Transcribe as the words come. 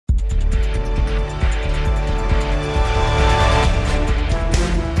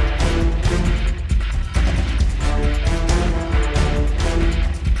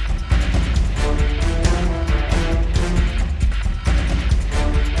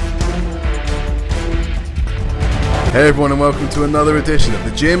Hey everyone, and welcome to another edition of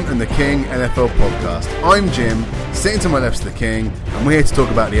the Jim and the King NFL podcast. I'm Jim, sitting to my left's the King, and we're here to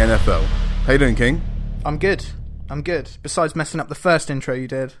talk about the NFL. How you doing, King? I'm good. Besides messing up the first intro you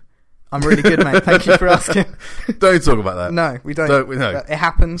did, I'm really good, mate. Thank you for asking. Don't talk about that. No, we don't. No. It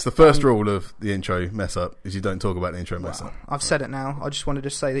happens. It's the first rule of the intro mess up, is you don't talk about the intro mess up. I've said it now. I just wanted to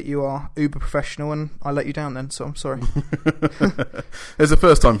say that you are uber professional, and I let you down then, so I'm sorry. There's a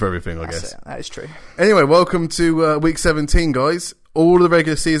first time for everything, I guess. That is true. Anyway, welcome to week 17, guys. All of the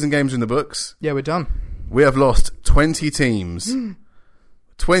regular season games are in the books. Yeah, we're done. We have lost 20 teams.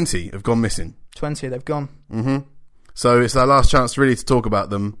 20 have gone missing. 20, they've gone. Mm-hmm. So it's our last chance really to talk about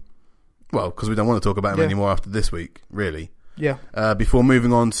them. Well, because we don't want to talk about them anymore after this week, really. Yeah. Before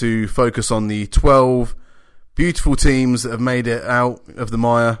moving on to focus on the 12 beautiful teams that have made it out of the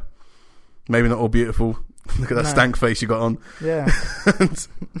mire. Maybe not all beautiful. Look at that stank face you got on. Yeah.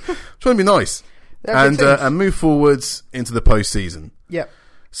 Trying to be nice. And move forwards into the postseason. Yep.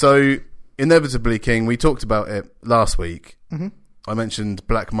 So, inevitably, King, we talked about it last week. Mm-hmm. I mentioned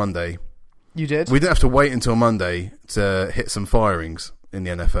Black Monday. You did? We didn't have to wait until Monday to hit some firings in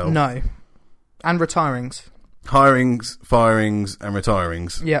the NFL. No. And retirings. Hirings, firings, and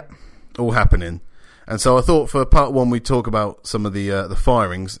retirings. Yep. All happening. And so I thought for part one we'd talk about some of the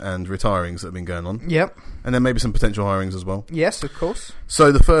firings and retirings that have been going on. Yep. And then maybe some potential hirings as well. Yes, of course.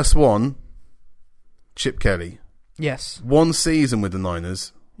 So the first one, Chip Kelly. Yes. 1 season with the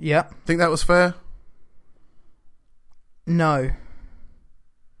Niners. Yep. Think that was fair? No.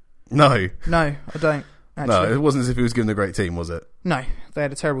 No, I don't. Actually. No, it wasn't as if he was given a great team, was it? No, they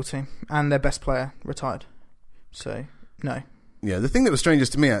had a terrible team, and their best player retired. So, no. Yeah, the thing that was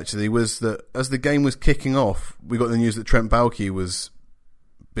strangest to me, actually, was that as the game was kicking off, we got the news that Trent Baalke was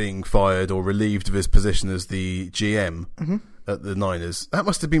being fired or relieved of his position as the GM at the Niners. That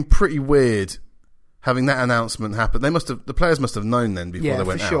must have been pretty weird, having that announcement happen. The players must have known then before they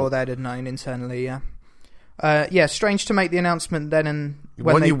went out. Yeah, for sure they'd have known internally, yeah. Strange to make the announcement then and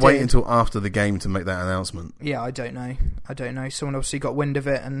when Why they didn't you wait did. until after the game to make that announcement? Yeah, I don't know. Someone obviously got wind of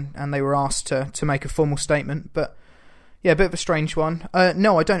it and they were asked to make a formal statement. But, yeah, a bit of a strange one.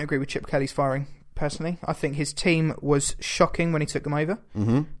 No, I don't agree with Chip Kelly's firing, personally. I think his team was shocking when he took them over.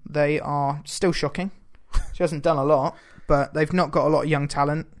 Mm-hmm. They are still shocking. He hasn't done a lot, but they've not got a lot of young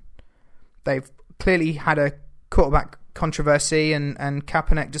talent. They've clearly had a quarterback controversy and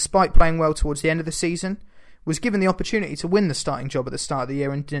Kaepernick, despite playing well towards the end of the season, was given the opportunity to win the starting job at the start of the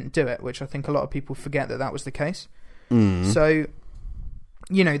year and didn't do it, which I think a lot of people forget that was the case. So,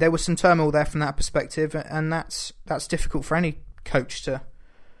 there was some turmoil there from that perspective, and that's difficult for any coach to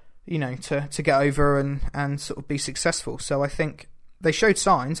get over and sort of be successful. So I think they showed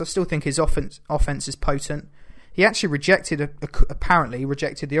signs. I still think his offense is potent. He actually apparently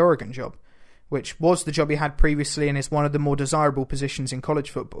rejected the Oregon job, which was the job he had previously and is one of the more desirable positions in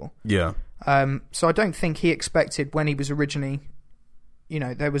college football. Yeah. So I don't think he expected when he was originally,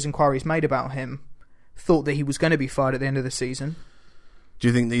 there was inquiries made about him, thought that he was going to be fired at the end of the season. Do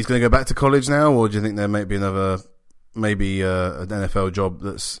you think that he's going to go back to college now, or do you think there might be an NFL job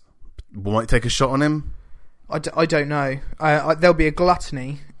that's might take a shot on him? I don't know. There'll be a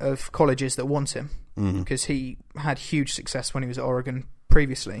gluttony of colleges that want him because he had huge success when he was at Oregon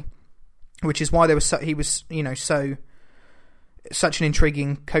previously. Which is why he was such an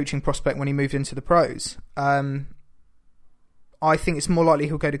intriguing coaching prospect when he moved into the pros. I think it's more likely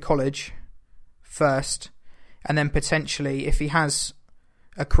he'll go to college first, and then potentially, if he has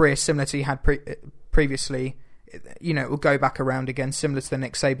a career similar to he had previously, it will go back around again, similar to the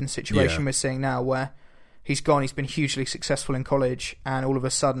Nick Saban situation we're seeing now, where he's been hugely successful in college, and all of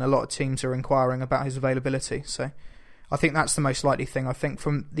a sudden, a lot of teams are inquiring about his availability. So I think that's the most likely thing. I think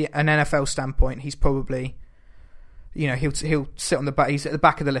from an NFL standpoint, he's probably, he'll sit on the back. He's at the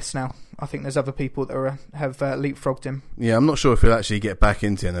back of the list now. I think there's other people that have leapfrogged him. Yeah, I'm not sure if he'll actually get back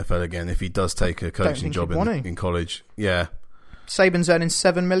into NFL again if he does take a coaching job in college. Yeah, Saban's earning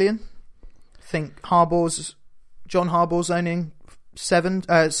 $7 million. I think John Harbaugh's earning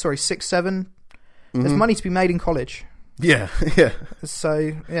 6-7. There's money to be made in college. Yeah.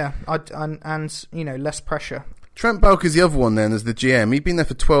 So yeah, and less pressure. Trent Baalke is the other one then as the GM. He'd been there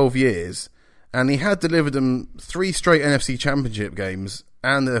for 12 years and he had delivered them 3 straight NFC Championship games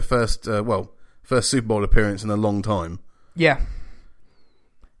and their first Super Bowl appearance in a long time. Yeah.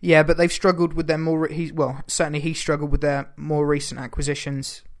 Yeah, but they've struggled with their he struggled with their more recent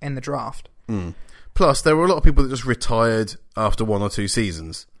acquisitions in the draft. Plus, there were a lot of people that just retired after 1 or 2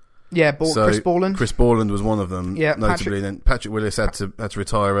 seasons. Yeah, Chris Borland. Chris Borland was one of them, notably. Then Patrick Willis had to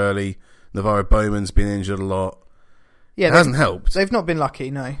retire early. Navarro Bowman's been injured a lot. Yeah, it hasn't helped. They've not been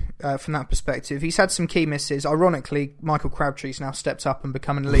lucky, no, from that perspective. He's had some key misses. Ironically, Michael Crabtree's now stepped up and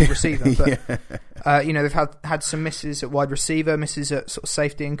become an elite receiver. But, they've had some misses at wide receiver, misses at sort of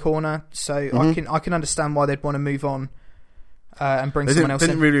safety and corner. So I can understand why they'd want to move on and bring someone else in.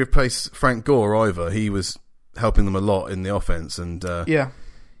 They didn't really replace Frank Gore either. He was helping them a lot in the offense. And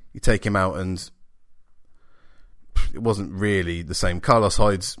you take him out and it wasn't really the same. Carlos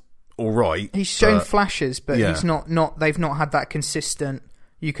Hyde's all right. He's shown flashes, but he's not. They've not had that consistent.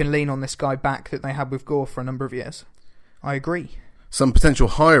 You can lean on this guy back that they had with Gore for a number of years. I agree. Some potential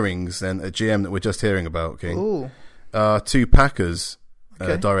hirings then at GM that we're just hearing about, King. Ooh. 2 Packers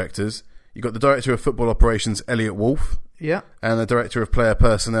directors. You got the director of football operations, Elliot Wolf. Yeah. And the director of player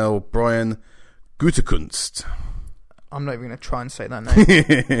personnel, Brian Gutekunst. I'm not even going to try and say that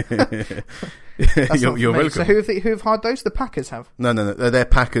name. You're welcome. So who have hired those? The Packers have? No. They're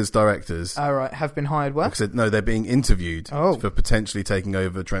Packers directors. All right. Have been hired where? No, they're being interviewed for potentially taking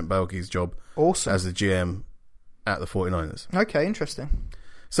over Trent Baalke's job as the GM at the 49ers. Okay, interesting.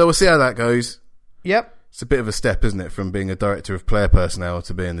 So we'll see how that goes. Yep. It's a bit of a step, isn't it, from being a director of player personnel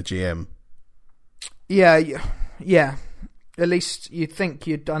to being the GM? Yeah. At least you'd think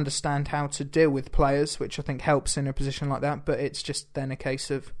you'd understand how to deal with players, which I think helps in a position like that. But it's just then a case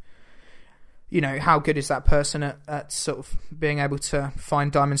of, how good is that person at sort of being able to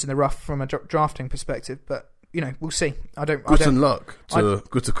find diamonds in the rough from a drafting perspective. But, we'll see. Guten luck to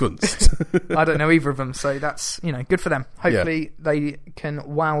Gutekunst. I don't know either of them, so that's, good for them. Hopefully they can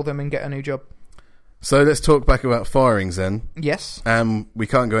wow them and get a new job. So let's talk back about firings then. Yes. We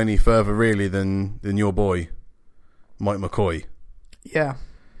can't go any further really than your boy, Mike McCoy. Yeah.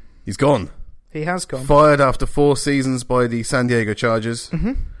 He's gone. He has gone. Fired after 4 seasons by the San Diego Chargers.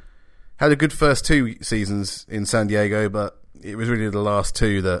 Mm-hmm. Had a good first 2 seasons in San Diego, but it was really the last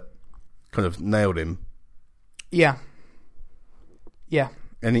 2 that kind of nailed him. Yeah. Yeah.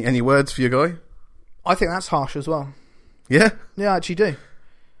 Any words for your guy? I think that's harsh as well. Yeah? Yeah, I actually do.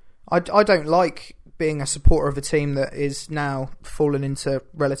 I don't like being a supporter of a team that is now fallen into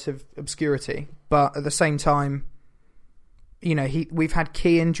relative obscurity, but at the same time, we've had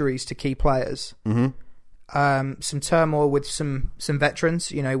key injuries to key players. Mm-hmm. Some turmoil with some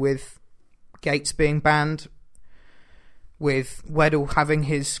veterans, with Gates being banned, with Weddle having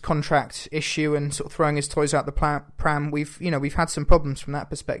his contract issue and sort of throwing his toys out the pram. We've had some problems from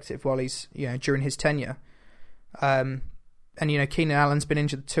that perspective while he's, during his tenure. And, Keenan Allen's been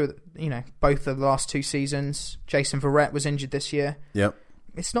injured both of the last 2 seasons. Jason Verrett was injured this year. Yep.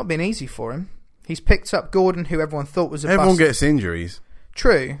 It's not been easy for him. He's picked up Gordon, who everyone thought was a bust. Everyone gets injuries.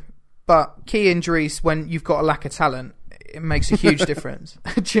 True. But key injuries, when you've got a lack of talent, it makes a huge difference.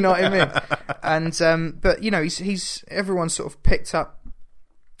 Do you know what I mean? And but he's everyone sort of picked on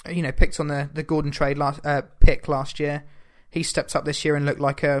the Gordon trade pick last year. He stepped up this year and looked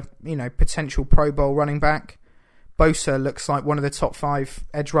like a potential Pro Bowl running back. Bosa looks like one of the top 5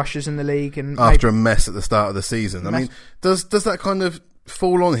 edge rushers in the league, and after a mess at the start of the season. I mean, does that kind of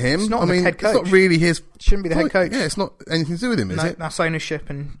fall on him? It's not the head coach. It's not really his. Shouldn't be the head coach. Yeah, it's not anything to do with him, is it? That's ownership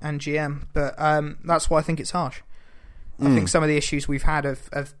and GM. But that's why I think it's harsh. I think some of the issues we've had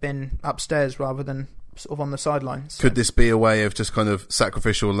have been upstairs rather than sort of on the sidelines. So. Could this be a way of just kind of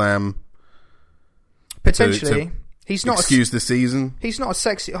sacrificial lamb? Potentially. He's not the season. He's not a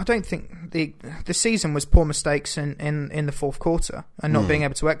sexy. I don't think the season was poor mistakes in the fourth quarter and not being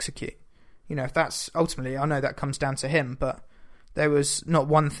able to execute. If that's ultimately, I know that comes down to him, but there was not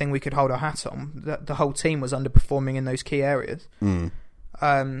one thing we could hold our hat on. The whole team was underperforming in those key areas.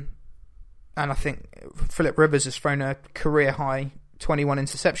 And I think Phillip Rivers has thrown a career high 21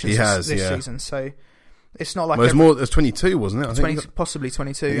 interceptions this season. So it's not like it was 22, wasn't it? I think possibly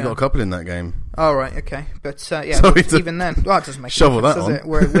 22. You got a couple in that game. Oh right, okay, but even then, it doesn't make shovel a difference, that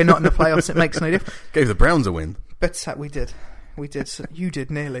does it? We're not in the playoffs. It makes no difference. Gave the Browns a win, but we did. So you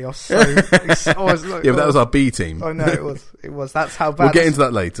did nearly. I was like, but that was our B team. Oh no, it was. That's how bad. We'll get into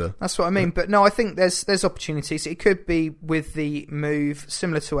that later. That's what I mean. But no, I think there's opportunities. It could be with the move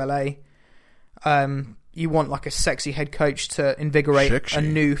similar to LA. You want like a sexy head coach to invigorate a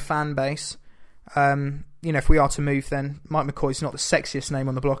new fan base. If we are to move, then Mike McCoy's not the sexiest name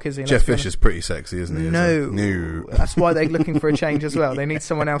on the block, is he? Jeff Fisher's pretty sexy, isn't he? No. That's why they're looking for a change as well. They need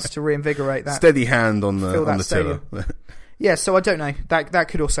someone else to reinvigorate that. Steady hand on the tiller. Yeah, so I don't know. That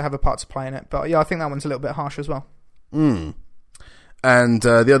could also have a part to play in it. But yeah, I think that one's a little bit harsh as well. And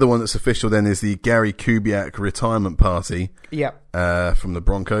the other one that's official then is the Gary Kubiak retirement party. Yeah. From the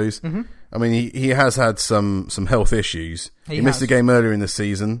Broncos. Mm-hmm. I mean, he has had some health issues. He missed a game earlier in the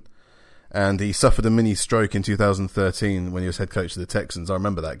season, and he suffered a mini stroke in 2013 when he was head coach of the Texans. I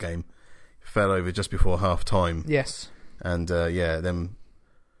remember that game. He fell over just before half time. Yes. And then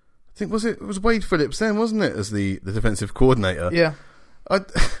I think it was Wade Phillips then, wasn't it, as the defensive coordinator? Yeah. I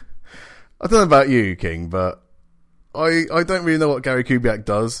don't know about you, King, but I don't really know what Gary Kubiak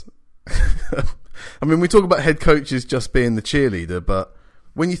does. I mean, we talk about head coaches just being the cheerleader, but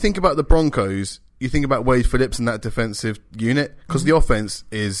when you think about the Broncos, you think about Wade Phillips and that defensive unit, because the offense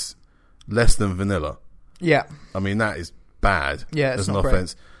is less than vanilla. Yeah. I mean, that is bad as an not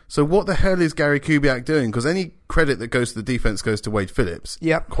offense. Great. So what the hell is Gary Kubiak doing? Because any credit that goes to the defense goes to Wade Phillips.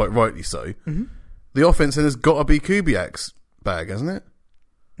 Yep. Quite rightly so. Mm-hmm. The offense then has got to be Kubiak's bag, hasn't it?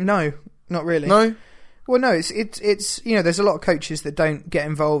 No, not really. No? Well, no, it's there's a lot of coaches that don't get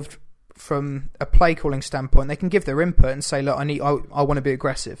involved from a play calling standpoint. They can give their input and say, look, I want to be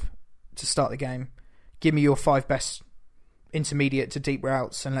aggressive to start the game. Give me your 5 best intermediate to deep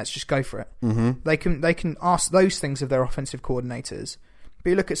routes and let's just go for it. Mm-hmm. They can ask those things of their offensive coordinators. But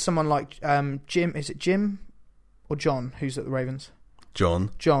you look at someone like Jim. Is it Jim or John who's at the Ravens?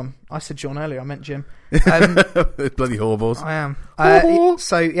 John. I said John earlier. I meant Jim. Bloody horribles. I am.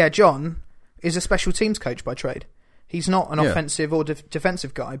 John is a special teams coach by trade. He's not an offensive or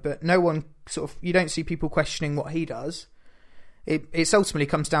defensive guy, but no one you don't see people questioning what he does. It ultimately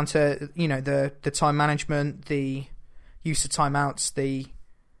comes down to the time management, the use of timeouts,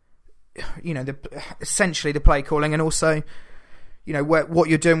 essentially the play calling, and also what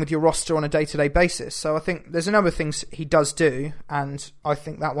you're doing with your roster on a day-to-day basis. So I think there's a number of things he does do, and I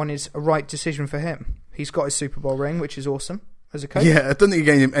think that one is a right decision for him. He's got his Super Bowl ring, which is awesome as a coach. Yeah, I don't think he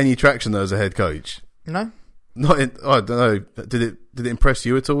gained him any traction though as a head coach. No. I don't know. Did it impress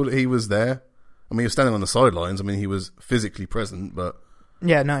you at all that he was there? I mean, he was standing on the sidelines. I mean, he was physically present, but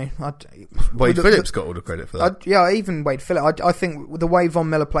yeah, no. Wade Phillips got all the credit for that. Even Wade Phillips. I think the way Von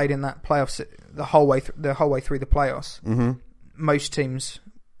Miller played in that playoffs, the whole way through the playoffs, most teams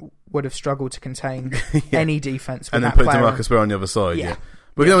would have struggled to contain any defense. With and then that put player DeMarcus Ware on the other side. Yeah.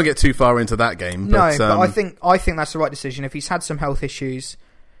 We don't get too far into that game. But, but I think that's the right decision. If he's had some health issues,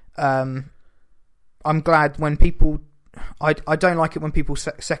 I'm glad when people. I don't like it when people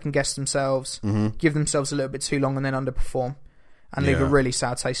second guess themselves, give themselves a little bit too long, and then underperform, and leave a really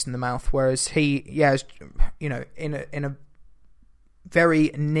sour taste in the mouth. Whereas he, in a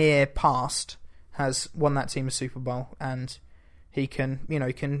very near past, has won that team a Super Bowl, and he can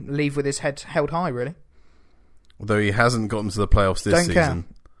leave with his head held high, really. Although he hasn't gotten to the playoffs this season. Care.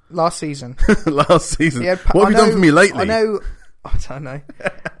 Last season. What have you done for me lately? I don't know.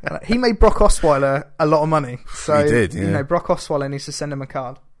 He made Brock Osweiler a lot of money. So, he did, yeah. Brock Osweiler needs to send him a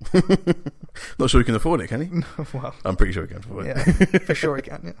card. Not sure he can afford it, can he? Well, I'm pretty sure he can afford it. Yeah, for sure he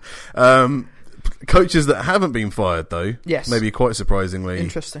can, yeah. Coaches that haven't been fired, though. Yes. Maybe quite surprisingly.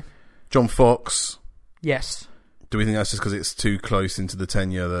 Interesting. John Fox. Yes. Do we think that's just because it's too close into the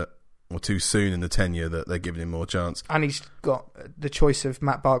tenure or too soon in the tenure that they're giving him more chance? And he's got the choice of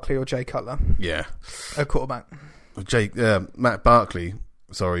Matt Barkley or Jay Cutler. Yeah. A quarterback. Matt Barkley,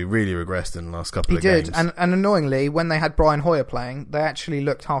 really regressed in the last couple of games. He did, and annoyingly, when they had Brian Hoyer playing, they actually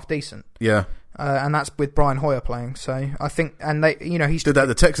looked half decent. Yeah. And that's with Brian Hoyer playing. So I think, and they, he's did that at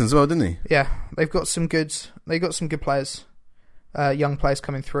the Texans as well, didn't he? Yeah, they've got some good players, young players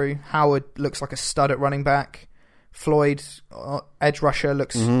coming through. Howard looks like a stud at running back. Floyd, edge rusher,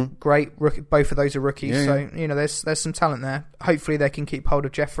 looks great. Both of those are rookies, so there's some talent there. Hopefully, they can keep hold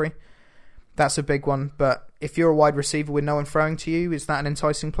of Jeffrey. That's a big one. But if you're a wide receiver with no one throwing to you, is that an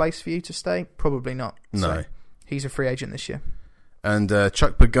enticing place for you to stay? Probably not. No. So he's a free agent this year. And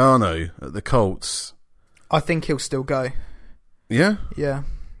Chuck Pagano at the Colts. I think he'll still go. Yeah? Yeah.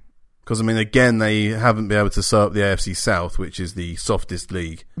 Because, again, they haven't been able to sew up the AFC South, which is the softest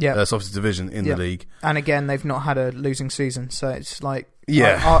league, softest division in the league. And again, they've not had a losing season, so it's like,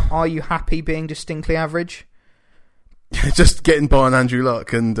 are you happy being distinctly average? Just getting by on Andrew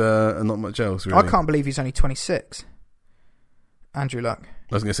Luck and not much else, really. I can't believe he's only 26. Andrew Luck.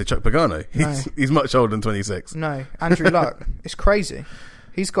 I was going to say Chuck Pagano. He's much older than 26. No, Andrew Luck. It's crazy.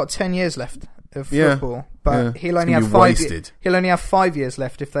 He's got 10 years left of football, but he'll only have 5. He'll only have 5 years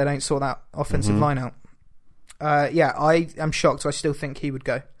left if they don't sort that offensive line out. I am shocked. I still think he would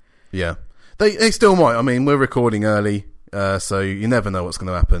go. Yeah, they still might. We're recording early, so you never know what's going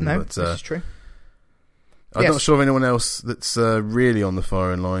to happen. No, but, this is true. I'm not sure of anyone else that's really on the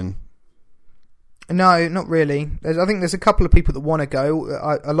firing line. No, not really. I think there's a couple of people that want to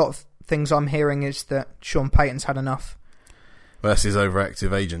go. A lot of things I'm hearing is that Sean Payton's had enough. Well, that's his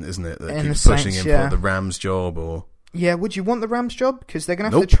overactive agent, isn't it? That keeps pushing him for the Rams job, or would you want the Rams job? Because they're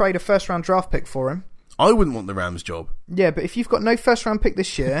going to have to trade a first-round draft pick for him. I wouldn't want the Rams job. Yeah, but if you've got no first-round pick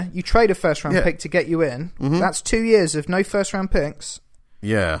this year, you trade a first-round pick to get you in. That's 2 years of no first-round picks.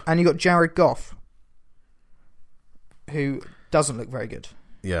 Yeah, and you got Jared Goff, who doesn't look very good.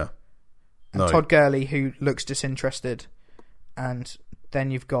 Yeah. And Todd Gurley, who looks disinterested. And then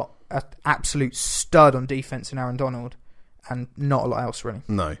you've got an absolute stud on defense in Aaron Donald, and not a lot else, really.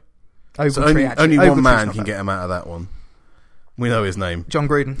 No. So only one man can get him out of that one. We know his name. John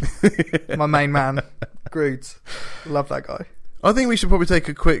Gruden. My main man. Grudes. Love that guy. I think we should probably take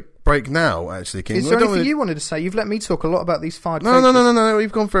a quick break now, actually, King. Is there anything you wanted to say? You've let me talk a lot about these fired coaches. No.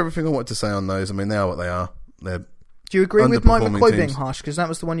 We've gone for everything I wanted to say on those. I mean, they are what they are. They're Do you agree with Mike McCoy teams. being harsh? Because that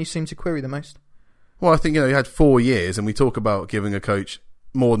was the one you seemed to query the most. Well, I think, he had 4 years, and we talk about giving a coach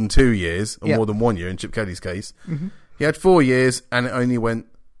more than 2 years, or more than 1 year in Chip Kelly's case. Mm-hmm. He had 4 years, and it only went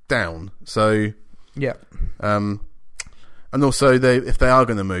down. So, yeah. And also, if they are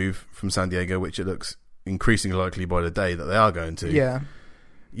going to move from San Diego, which it looks increasingly likely by the day that they are going to,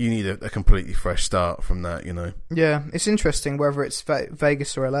 you need a completely fresh start from that, Yeah, it's interesting whether it's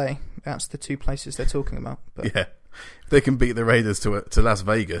Vegas or LA. That's the two places they're talking about. But. Yeah. If they can beat the Raiders to Las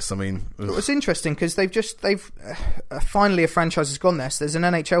Vegas, I mean... It's interesting because they've finally a franchise has gone there. So there's an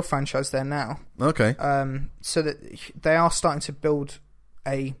NHL franchise there now. Okay. So that they are starting to build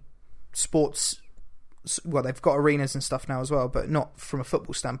a sports... Well, they've got arenas and stuff now as well, but not from a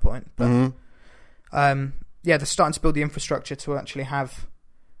football standpoint. But they're starting to build the infrastructure to actually have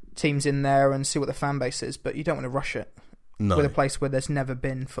teams in there and see what the fan base is. But you don't want to rush it with a place where there's never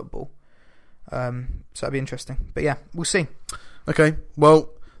been football. So that'd be interesting. But yeah, we'll see. Okay, well,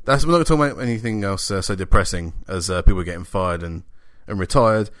 we're not going to talk about anything else so depressing as people are getting fired and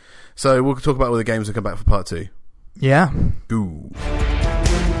retired. So we'll talk about all the games and come back for part 2. Yeah. Ooh.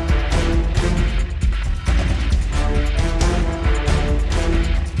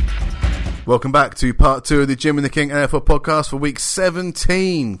 Welcome back to part 2 of the Jim and the King NFL podcast for week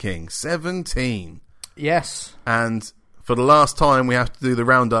 17, King. 17. Yes. And... for the last time, we have to do the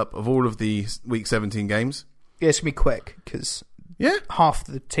roundup of all of the Week 17 games. Yeah, it's going to be quick, because half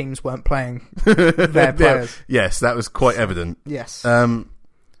the teams weren't playing their players. Yes, that was quite evident. Yes.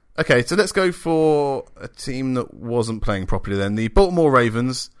 Okay, so let's go for a team that wasn't playing properly then. The Baltimore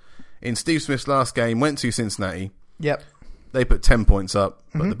Ravens, in Steve Smith's last game, went to Cincinnati. Yep. They put 10 points up,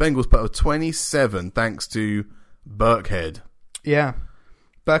 but the Bengals put up 27 thanks to Burkhead. Yeah.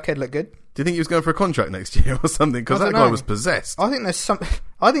 Burkhead looked good. Do you think he was going for a contract next year or something? Because that guy was possessed. I think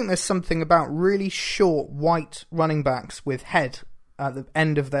there's something about really short white running backs with head at the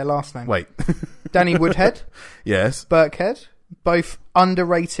end of their last name. Wait. Danny Woodhead. Yes. Burkhead. Both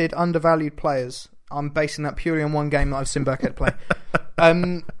underrated, undervalued players. I'm basing that purely on one game that I've seen Burkhead play.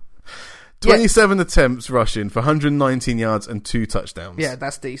 27 attempts rushing for 119 yards and 2 touchdowns. Yeah,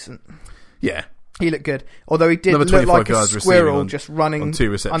 that's decent. Yeah. He looked good. Although he did look like a squirrel just running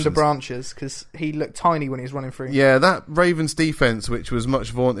under branches, because he looked tiny when he was running through. Yeah, that Ravens defense, which was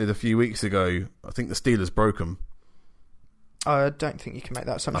much vaunted a few weeks ago, I think the Steelers broke them. I don't think you can make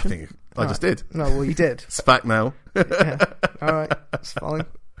that assumption. I just did. No, well, you did. It's fact now. Yeah. All right, that's fine.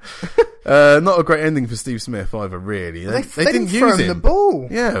 Not a great ending for Steve Smith either, really. They didn't use him. The ball.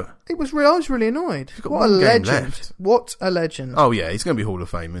 Yeah. I was really annoyed. What a legend. What a legend. Oh, yeah, he's going to be Hall of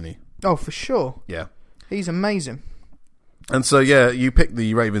Fame, isn't he? Oh, for sure. Yeah. He's amazing. And so, yeah, you picked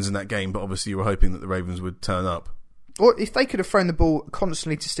the Ravens in that game, but obviously you were hoping that the Ravens would turn up. Or if they could have thrown the ball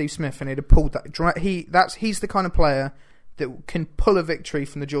constantly to Steve Smith and he'd have pulled that... He's the kind of player that can pull a victory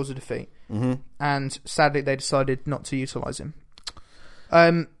from the jaws of defeat. Mm-hmm. And sadly, they decided not to utilise him.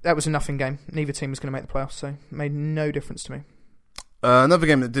 That was a nothing game. Neither team was going to make the playoffs, so it made no difference to me. Another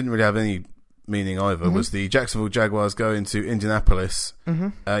game that didn't really have any meaning either was the Jacksonville Jaguars going to Indianapolis.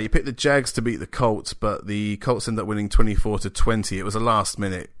 Mm-hmm. You picked the Jags to beat the Colts, but the Colts ended up winning 24-20. It was a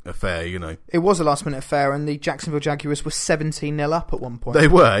last-minute affair, It was a last-minute affair, and the Jacksonville Jaguars were 17-0 up at one point. They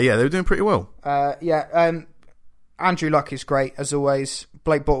were doing pretty well. Andrew Luck is great, as always.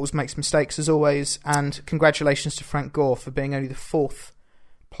 Blake Bortles makes mistakes, as always. And congratulations to Frank Gore for being only the 4th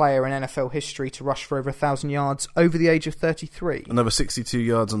player in NFL history to rush for over 1,000 yards over the age of 33. Another 62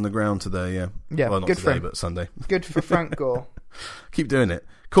 yards on the ground today, yeah. Yeah, well, not good today, for him. but Sunday. Good for Frank Gore. Keep doing it.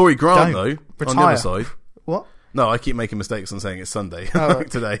 Corey Grant, though, retire. on the other side. What? No, I keep making mistakes on saying it's Sunday right.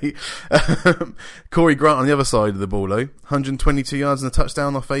 today. Corey Grant on the other side of the ball, though. 122 yards and a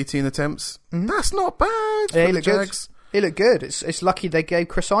touchdown off 18 attempts. Mm-hmm. That's not bad for the Jags. Good. He looked good. It's lucky they gave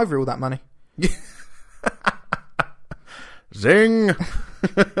Chris Ivory all that money. Zing!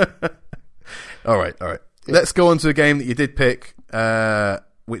 All right. Yeah. Let's go on to a game that you did pick,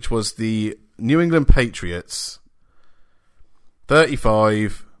 which was the New England Patriots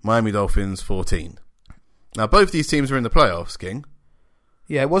 35, Miami Dolphins 14. Now, both these teams were in the playoffs, King.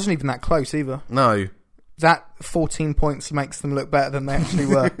 Yeah, it wasn't even that close either. No. That 14 points makes them look better than they actually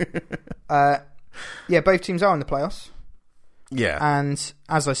were. Both teams are in the playoffs. Yeah. And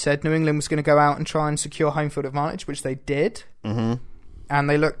as I said, New England was going to go out and try and secure home field advantage, which they did. Mm-hmm. And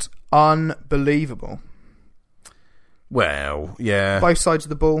they looked unbelievable. Well, yeah. Both sides of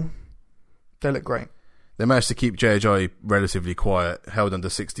the ball, they look great. They managed to keep JJ relatively quiet, held under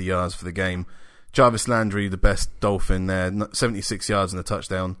 60 yards for the game. Jarvis Landry, the best Dolphin there, 76 yards and a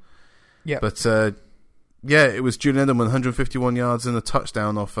touchdown. Yeah. But, it was Julian Edelman, 151 yards and a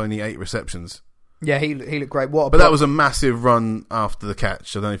touchdown off only 8 receptions. Yeah, he looked great. But that was a massive run after the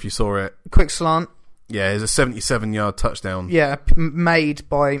catch. I don't know if you saw it. Quick slant. Yeah, it was a 77-yard touchdown. Yeah, made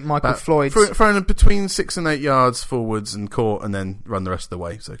by Michael Floyd. Thrown between 6 and 8 yards forwards and caught and then run the rest of the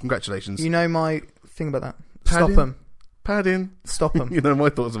way. So congratulations. You know my thing about that? Padding. Stop him. Padding. Stop him. You know my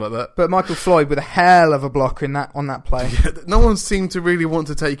thoughts about that. But Michael Floyd with a hell of a block on that play. Yeah, no one seemed to really want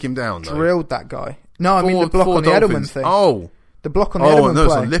to take him down, though. Drilled that guy. No, I mean the block on the Edelman thing. Oh. The block on the Edelman play. Oh, no,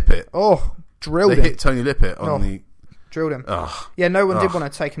 it's on Lippett. Oh, drilled him. They hit Tony Lippett on the... Drilled him. Oh. Yeah, no one did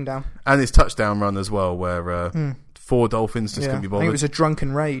want to take him down. And his touchdown run as well, where 4 Dolphins just couldn't be bothered. I think it was a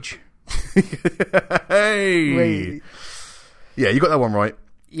drunken rage. Hey! Really? Yeah, you got that one right.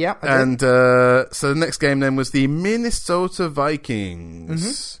 Yeah, I and did. So the next game then was the Minnesota Vikings.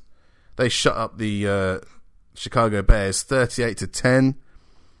 Mm-hmm. They shut up the Chicago Bears 38-10.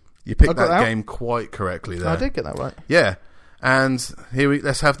 You picked that game quite correctly there. I did get that right. Yeah. And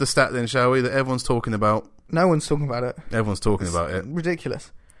let's have the stat then, shall we, that everyone's talking about. No one's talking about it. Everyone's talking about it.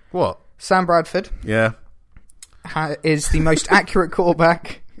 Ridiculous. What? Sam Bradford. Yeah. Is the most accurate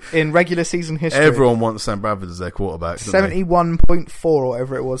quarterback in regular season history. Everyone wants Sam Bradford as their quarterback. 71.4 or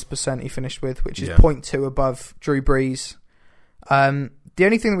whatever it was % he finished with, which is 0.2 above Drew Brees. The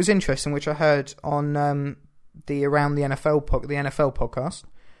only thing that was interesting, which I heard on the Around the NFL podcast.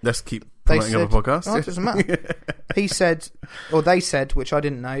 Let's keep promoting other podcasts. Oh, it doesn't matter. He said, or they said, which I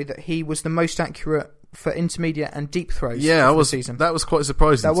didn't know, that he was the most accurate for intermediate and deep throws for the season. That was quite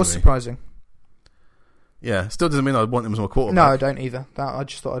surprising. That was surprising. Yeah, still doesn't mean I'd want him as my quarterback. No, I don't either. I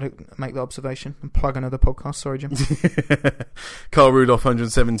just thought I'd make the observation and plug another podcast. Sorry, Jim. Carl Rudolph,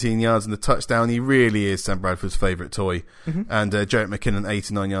 117 yards and a touchdown. He really is Sam Bradford's favourite toy. Mm-hmm. And Jarrett McKinnon,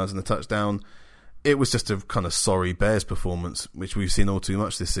 89 yards and a touchdown. It was just a kind of sorry Bears performance, which we've seen all too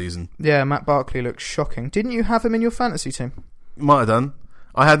much this season. Yeah, Matt Barkley looks shocking. Didn't you have him in your fantasy team? Might have done.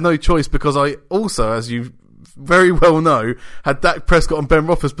 I had no choice because I also, as you very well know, had Dak Prescott and Ben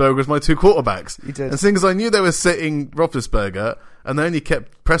Roethlisberger as my 2 quarterbacks. You did. And seeing as I knew they were sitting Roethlisberger and they only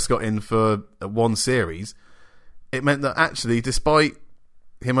kept Prescott in for 1 series, it meant that actually, despite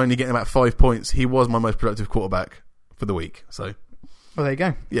him only getting about 5 points, he was my most productive quarterback for the week. So, well, there you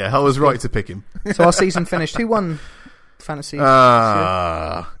go. Yeah, I was right to pick him. So our season finished. Who won fantasy?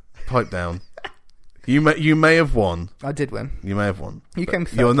 Pipe down. You may have won. I did win. You may have won. You came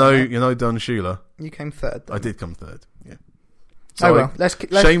third. You're no Don Shula. You came third. I did come third. Yeah. So well, let's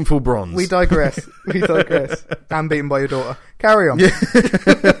shameful bronze. We digress. And beaten by your daughter. Carry on. Yeah.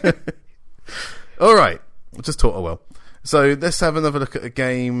 All right. I'll just talk well. So let's have another look at a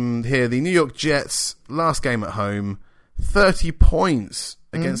game here. The New York Jets, last game at home, 30 points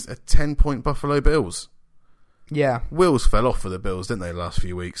against a 10-point Buffalo Bills. Yeah. Wheels fell off for the Bills, didn't they, the last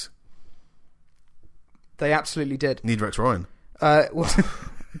few weeks? They absolutely did. Need Rex Ryan. Well,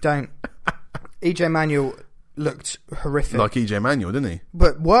 don't. EJ Manuel looked horrific. Like EJ Manuel, didn't he?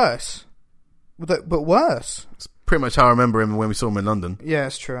 But worse. But worse. It's pretty much how I remember him when we saw him in London. Yeah,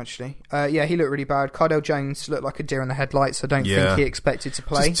 it's true, actually. Yeah, he looked really bad. Cardale Jones looked like a deer in the headlights. I don't think he expected to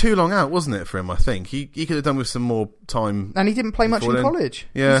play. Just too long out, wasn't it, for him, I think? He could have done with some more time. And he didn't play much in college.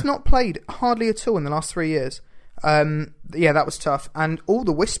 Yeah. He's not played hardly at all in the last 3 years. Yeah, that was tough. And all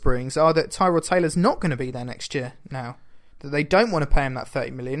the whisperings are that Tyrod Taylor's not going to be there next year now. That they don't want to pay him that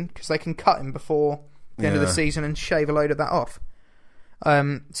 $30 million because they can cut him before the end of the season and shave a load of that off.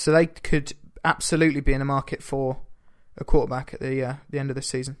 So they could absolutely be in the market for a quarterback at the end of this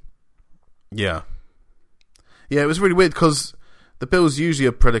season. Yeah. Yeah, it was really weird because the Bills usually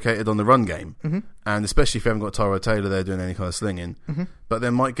are predicated on the run game, mm-hmm. and especially if you haven't got Tyrod Taylor there doing any kind of slinging. Mm-hmm. But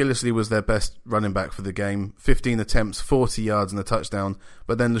then Mike Gillislee was their best running back for the game, 15 attempts, 40 yards and a touchdown.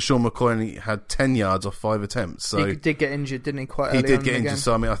 But then LaShawn McCoy only had 10 yards off 5 attempts. So he did get injured, didn't he? Quite early. He did get injured.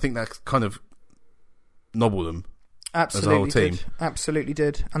 So I mean, I think that kind of nobbled them. Absolutely as a whole team. Did. Absolutely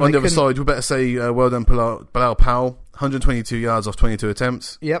did. And on the other side, we better say well done, Bilal Powell, 122 yards off 22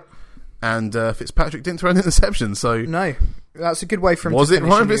 attempts. Yep. And Fitzpatrick didn't throw an interception, so... No, that's a good way for him to finish. Was it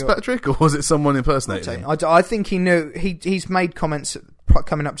Ryan Fitzpatrick, or was it someone impersonating him? I think he knew... He's made comments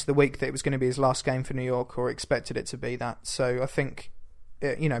coming up to the week that it was going to be his last game for New York, or expected it to be that. So I think,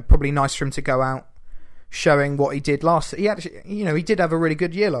 probably nice for him to go out, showing what he did last. He actually, he did have a really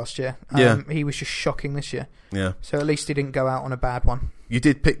good year last year. He was just shocking this year. Yeah. So at least he didn't go out on a bad one. You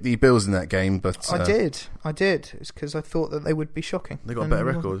did pick the Bills in that game, but I did. It's because I thought that they would be shocking. They got a better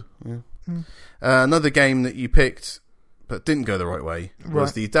record. Yeah. Another game that you picked but didn't go the right way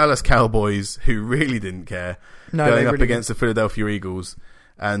was the Dallas Cowboys, who really didn't care, going up against the Philadelphia Eagles,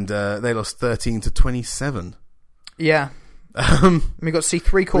 and they lost 13-27. Yeah. We got to see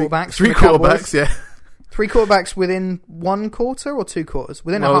three quarterbacks. Three quarterbacks, yeah. Three quarterbacks within 1 quarter or 2 quarters?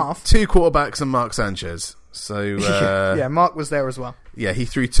 Within a half. 2 quarterbacks and Mark Sanchez. So yeah, Mark was there as well. Yeah, he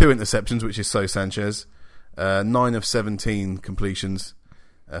threw 2 interceptions, which is so Sanchez. 9 of 17 completions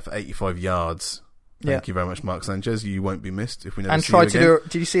for 85 yards. Thank you very much, Mark Sanchez. You won't be missed if we never see you again.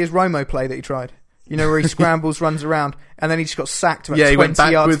 Did you see his Romo play that he tried? Where he scrambles, runs around, and then he just got sacked about 20 he went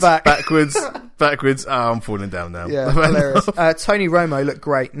yards back. backwards. I'm falling down now. Yeah, hilarious. Tony Romo looked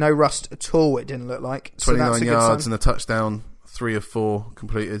great. No rust at all, it didn't look like. 29 yards and a touchdown, 3 of 4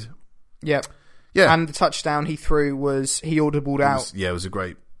 completed. Yep. Yeah. And the touchdown he threw he audibled out. It was a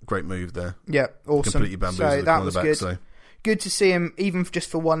great move there. Yeah, awesome. Completely bamboozled so that was back, good. So. Good to see him, even just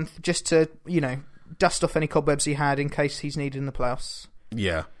for one, just to, dust off any cobwebs he had in case he's needed in the playoffs.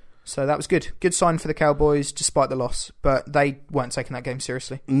 Yeah. So that was good. Good sign for the Cowboys, despite the loss. But they weren't taking that game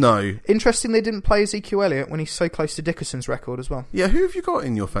seriously. No. Interesting they didn't play Ezekiel Elliott when he's so close to Dickerson's record as well. Yeah, who have you got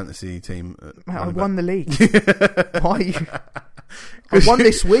in your fantasy team? I won the league. Why? I won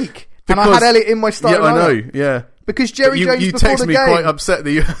this week. And I had Elliott in my starting lineup. Yeah, I know, yeah. Because Jerry Jones you before text the me game. quite upset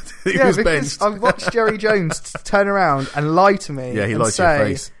that he was benched. I watched Jerry Jones turn around and lie to me. Yeah, he lied to your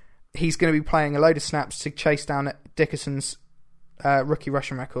face. He's going to be playing a load of snaps to chase down Dickerson's rookie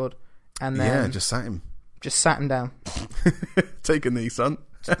rushing record. And then just sat him. Just sat him down. Take a knee, son.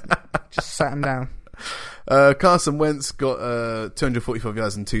 Just sat him down. Carson Wentz got 245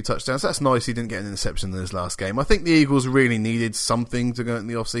 yards and 2 touchdowns. That's nice. He didn't get an interception in his last game. I think the Eagles really needed something to go in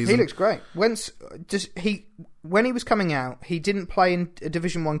the offseason. He looks great. Wentz, when he was coming out, he didn't play in a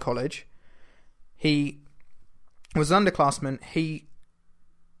Division I college. He was an underclassman.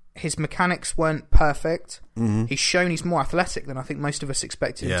 His mechanics weren't perfect. Mm-hmm. He's shown he's more athletic than I think most of us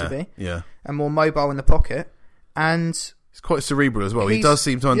expected him to be. Yeah. And more mobile in the pocket. And he's quite cerebral as well. He does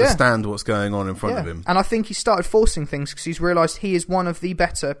seem to understand what's going on in front of him. And I think he started forcing things because he's realised he is one of the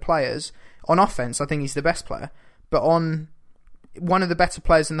better players. On offense, I think he's the best player. But on one of the better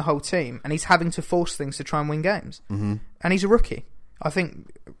players in the whole team. And he's having to force things to try and win games. Mm-hmm. And he's a rookie. I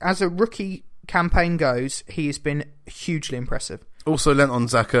think as a rookie campaign goes, he has been hugely impressive. Also lent on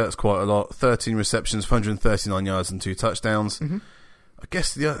Zach Ertz quite a lot. 13 receptions, 139 yards and 2 touchdowns. Mm-hmm. I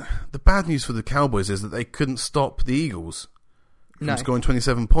guess the bad news for the Cowboys is that they couldn't stop the Eagles from scoring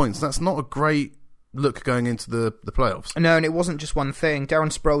 27 points. That's not a great look going into the playoffs. No, and it wasn't just one thing.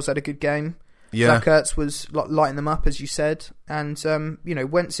 Darren Sproles had a good game. Yeah. Zach Ertz was lighting them up, as you said. And,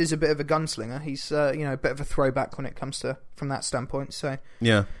 Wentz is a bit of a gunslinger. He's, a bit of a throwback when it comes to from that standpoint. So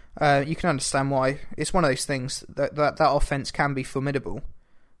yeah. You can understand why. It's one of those things that offense can be formidable.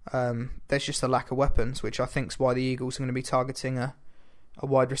 There's just a lack of weapons, which I think is why the Eagles are going to be targeting a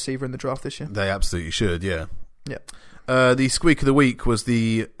wide receiver in the draft this year. They absolutely should, yeah. Yep. The squeak of the week was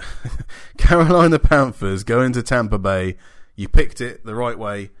the Carolina Panthers going to Tampa Bay. You picked it the right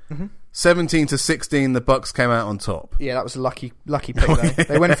way. Mm-hmm. 17-16, the Bucks came out on top. Yeah, that was a lucky pick though.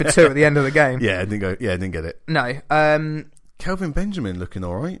 They went for 2 at the end of the game. Yeah, didn't get it. No. Kelvin Benjamin looking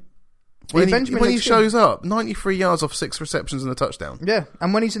all right. When he shows up, 93 yards off 6 receptions and a touchdown. Yeah,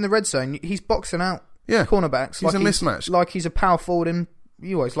 and when he's in the red zone, he's boxing out cornerbacks. He's a mismatch. Like he's a power forward in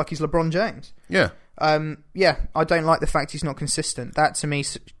US, like he's LeBron James. Yeah. I don't like the fact he's not consistent. That to me,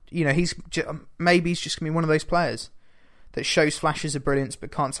 maybe he's just going to be one of those players that shows flashes of brilliance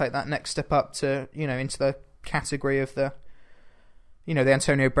but can't take that next step up to, into the category of the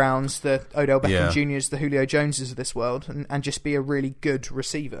Antonio Browns, the Odell Beckham Jr.'s, the Julio Joneses of this world, and just be a really good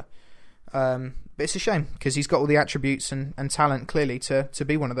receiver. But it's a shame because he's got all the attributes and talent clearly to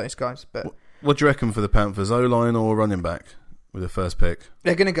be one of those guys. But what do you reckon for the Panthers, O-line or running back with the first pick?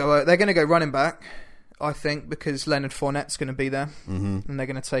 They're going to go running back, I think, because Leonard Fournette's going to be there, and they're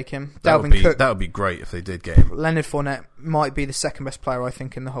going to take him. Dalvin Cook. That would be great if they did get him. Leonard Fournette might be the second best player, I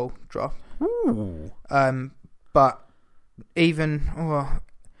think, in the whole draft. Ooh. But I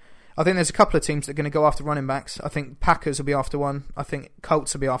think there's a couple of teams that are going to go after running backs. I think Packers will be after one. I think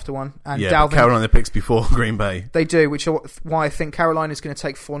Colts will be after one. And Dalvin, Carolina picks before Green Bay. They do, which is why I think Carolina's going to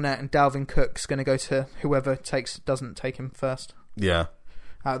take Fournette and Dalvin Cook's going to go to whoever doesn't take him first. Yeah.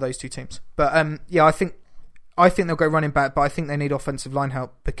 Out of those two teams. But I think they'll go running back, but I think they need offensive line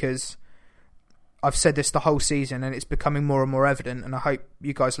help because I've said this the whole season and it's becoming more and more evident, and I hope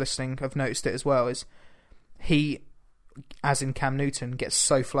you guys listening have noticed it as well, is he, as in Cam Newton, gets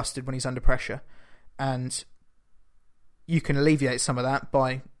so flustered when he's under pressure, and you can alleviate some of that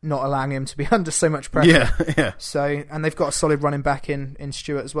by not allowing him to be under so much pressure. Yeah. So, and they've got a solid running back in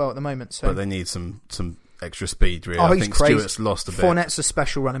Stewart as well at the moment. So, but they need some extra speed, really. Oh, I he's think crazy. Stewart's lost a bit. Fournette's a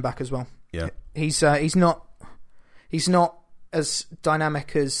special running back as well. Yeah. He's not as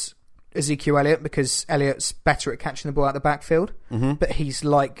dynamic as Ezekiel Elliott, because Elliott's better at catching the ball out the backfield, but he's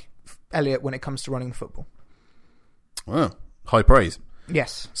like Elliott when it comes to running the football. Well, high praise.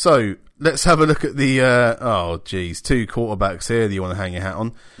 Yes. So let's have a look at the two quarterbacks here that you want to hang your hat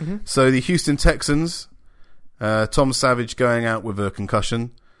on. So the Houston Texans, Tom Savage going out with a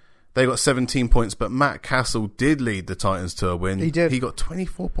concussion. They got 17 points, but Matt Castle did lead the Titans to a win. He did. He got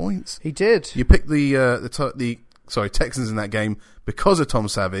 24 points. He did. You picked the Texans in that game because of Tom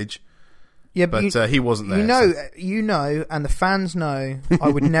Savage. Yeah, but he wasn't there. You know, and the fans know, I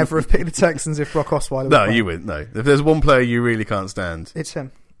would never have picked the Texans if Brock Osweiler was playing. You wouldn't. No, if there's one player you really can't stand, it's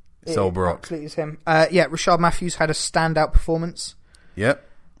him. It's old Brock. Absolutely, it's him. Rashard Matthews had a standout performance. Yep.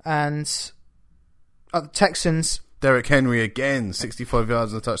 And the Texans, Derrick Henry again, 65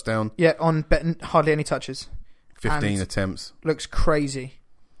 yards and a touchdown. Yeah, on hardly any touches. 15 attempts. Looks crazy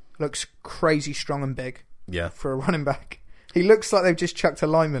strong and big. Yeah. For a running back. He looks like they've just chucked a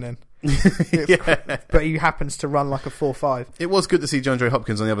lineman in. Yeah. But he happens to run like a 4.5. It was good to see DeAndre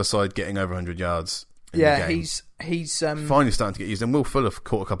Hopkins on the other side getting over 100 yards. Yeah, he's finally starting to get used, and Will Fuller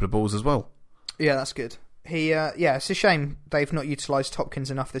caught a couple of balls as well. Yeah, that's good. It's a shame they've not utilised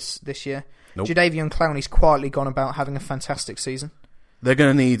Hopkins enough this year. Nope. Jadeveon Clowney's quietly gone about having a fantastic season. They're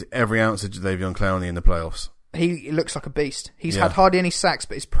going to need every ounce of Jadeveon Clowney in the playoffs. He looks like a beast. He's had hardly any sacks,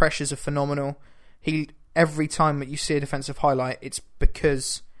 but his pressures are phenomenal. Every time that you see a defensive highlight, it's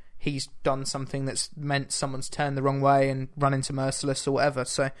because he's done something that's meant someone's turned the wrong way and run into Merciless or whatever.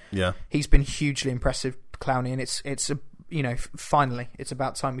 So he's been hugely impressive, Clowney, and it's finally it's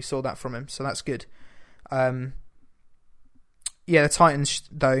about time we saw that from him. So that's good. The Titans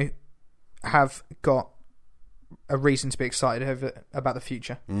though have got a reason to be excited about the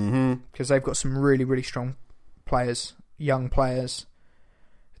future, because they've got some really, really strong players, young players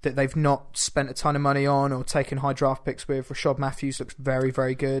that they've not spent a ton of money on or taken high draft picks with. Rashard Matthews looks very,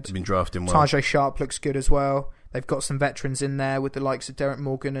 very good. They've been drafting well. Tajay Sharp looks good as well. They've got some veterans in there with the likes of Derek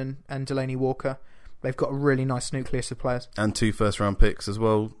Morgan and Delaney Walker. They've got a really nice nucleus of players. And 2 first-round picks as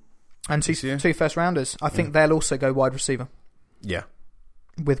well. And two first-rounders. I think they'll also go wide receiver. Yeah.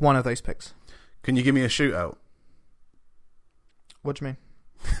 With one of those picks. Can you give me a shootout? What do you mean?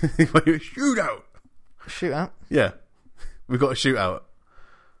 A shootout? Shootout? Yeah. We've got a shootout.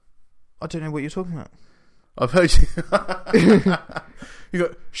 I don't know what you're talking about. I've heard you. You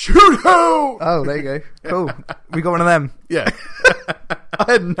got shootout! Oh, there you go. Cool. We got one of them. Yeah.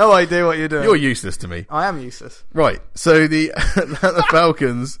 I had no idea what you're doing. You're useless to me. I am useless. Right. So the Atlanta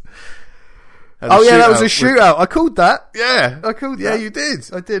Falcons. That was a shootout. I called that. Yeah. I called that. Yeah, you did.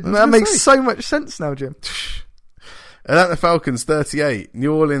 I did. That makes so much sense now, Jim. Atlanta Falcons 38,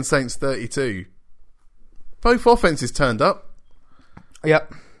 New Orleans Saints 32. Both offenses turned up.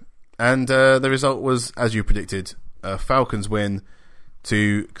 Yep. And the result was, as you predicted, a Falcons win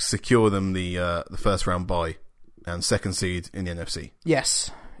to secure them the first round bye and second seed in the NFC.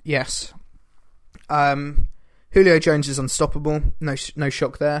 Yes. Julio Jones is unstoppable. No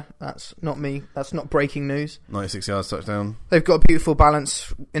shock there. That's not me. That's not breaking news. 96 yards touchdown. They've got a beautiful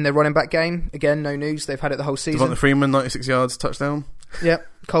balance in their running back game. Again, no news. They've had it the whole season. Devonta Freeman, 96 yards touchdown. Yep.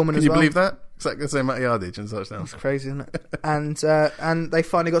 Coleman as well. Can you believe that? Exactly the same amount of yardage and touchdown. That's crazy, isn't it? And they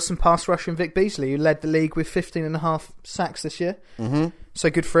finally got some pass rush from Vic Beasley, who led the league with 15.5 sacks this year. Mm-hmm.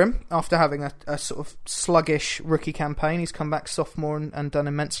 So good for him. After having a sort of sluggish rookie campaign, he's come back sophomore and done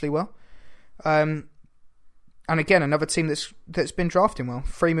immensely well. And again, another team that's been drafting well.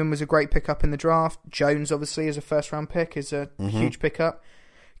 Freeman was a great pickup in the draft. Jones, obviously, as a first-round pick, is a huge pickup.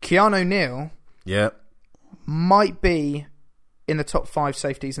 Keanu Neal might be in the top 5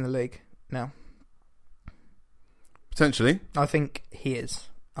 safeties in the league now. Potentially. I think he is.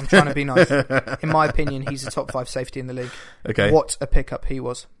 I'm trying to be nice. In my opinion, he's a top 5 safety in the league. Okay. What a pickup he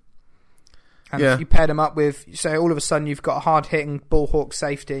was. And if you paired him up with... So all of a sudden, you've got a hard-hitting ball-hawk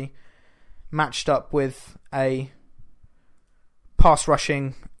safety matched up with a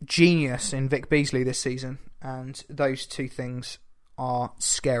pass-rushing genius in Vic Beasley this season. And those two things are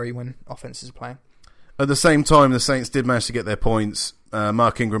scary when offenses are playing. At the same time, the Saints did manage to get their points.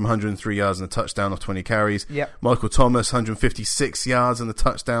 Mark Ingram, 103 yards and a touchdown off 20 carries. Yep. Michael Thomas, 156 yards and a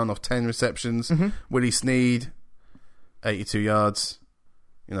touchdown off 10 receptions. Mm-hmm. Willie Snead, 82 yards.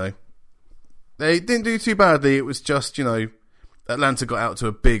 They didn't do too badly. It was just, Atlanta got out to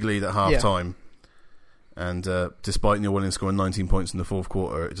a big lead at half time. And despite New Orleans scoring 19 points in the fourth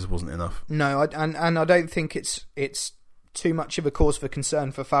quarter, it just wasn't enough. No, and I don't think it's too much of a cause for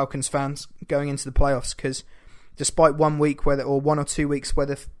concern for Falcons fans going into the playoffs, because despite 1 week or 1 or 2 weeks where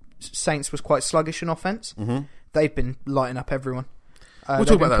the Saints was quite sluggish in offense, they've been lighting up everyone. We'll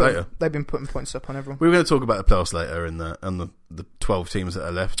talk about that later. They've been putting points up on everyone. We're going to talk about the playoffs later and the 12 teams that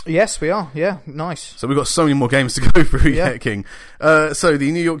are left. Yes, we are. Yeah, nice. So we've got so many more games to go through yet, King. So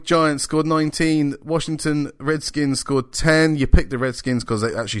the New York Giants scored 19. Washington Redskins scored 10. You picked the Redskins because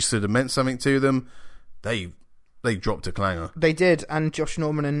they actually should have meant something to them. They dropped a clanger. They did, and Josh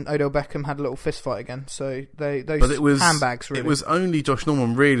Norman and Odell Beckham had a little fist fight again. So those handbags, really. It was only Josh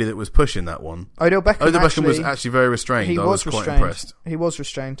Norman really that was pushing that one. Odell Beckham was actually very restrained. I was quite impressed. He was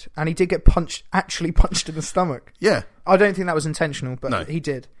restrained, and he did get punched in the stomach. Yeah, I don't think that was intentional, but he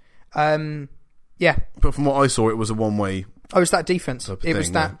did. Yeah, but from what I saw, it was a one-way. Oh, it was that defense. It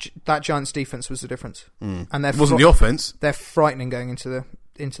was that Giants defense was the difference, and it wasn't the offense. They're frightening going into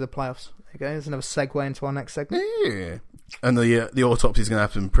the playoffs. There you go. There's another segue into our next segment. Yeah, and the autopsy is going to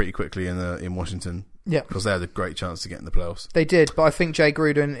happen pretty quickly in Washington. Yeah, because they had a great chance to get in the playoffs. They did, but I think Jay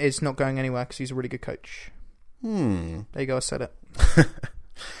Gruden is not going anywhere because he's a really good coach. There you go. I said it.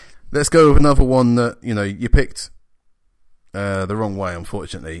 Let's go with another one that you picked the wrong way.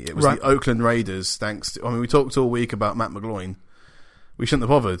 Unfortunately, it was the Oakland Raiders. We talked all week about Matt McGloin. We shouldn't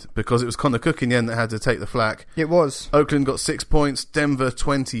have bothered because it was Connor Cook in the end that had to take the flak. It was. Oakland got 6 points, Denver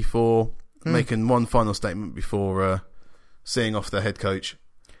 24, making one final statement before seeing off their head coach.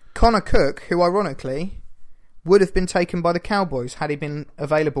 Connor Cook, who ironically would have been taken by the Cowboys had he been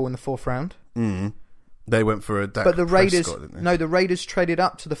available in the fourth round. They went for a Dak But the Raiders, Prescott, didn't they? the Raiders traded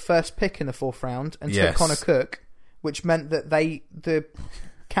up to the first pick in the fourth round and took Connor Cook, which meant that the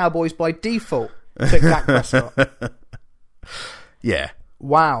Cowboys by default took Dak Prescott. Yeah.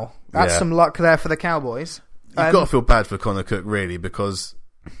 Wow. That's some luck there for the Cowboys. You've got to feel bad for Connor Cook, really, because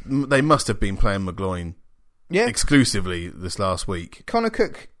they must have been playing McGloin exclusively this last week. Connor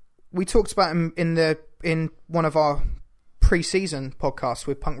Cook, we talked about him in one of our pre-season podcasts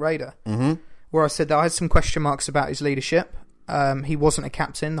with Punk Raider, where I said that I had some question marks about his leadership. He wasn't a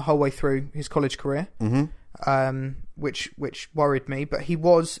captain the whole way through his college career, which worried me, but he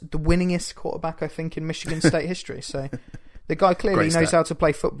was the winningest quarterback, I think, in Michigan State history, so... The guy clearly knows how to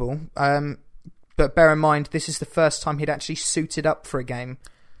play football, but bear in mind, this is the first time he'd actually suited up for a game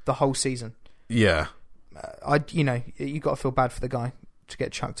the whole season. Yeah. You got to feel bad for the guy to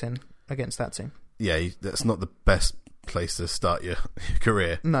get chucked in against that team. Yeah, that's not the best place to start your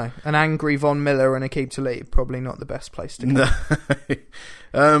career. No, an angry Von Miller and Aqib Talib, probably not the best place to go.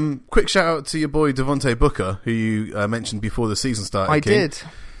 No. Quick shout out to your boy Devontae Booker, who you mentioned before the season started. I did.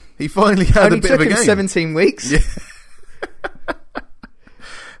 He finally had a bit of a game. Only took him 17 weeks. Yeah.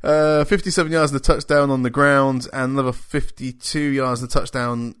 57 yards of the touchdown on the ground and another 52 yards of the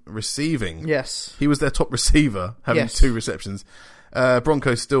touchdown receiving. Yes. He was their top receiver, having 2 receptions.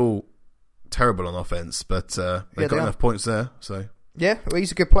 Broncos still terrible on offense, but they got enough points there. So yeah, well,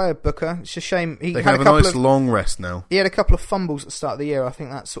 he's a good player, Booker. It's a shame. They had a nice long rest now. He had a couple of fumbles at the start of the year. I think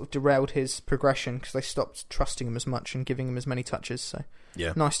that sort of derailed his progression because they stopped trusting him as much and giving him as many touches. So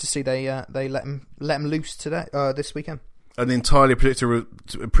yeah, nice to see they let him loose today this weekend. An entirely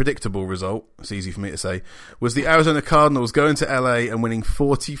predictable result, it's easy for me to say, was the Arizona Cardinals going to LA and winning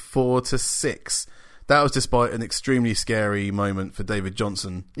 44-6. That was despite an extremely scary moment for David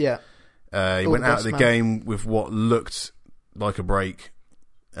Johnson. Yeah. He went out of the game with what looked like a break,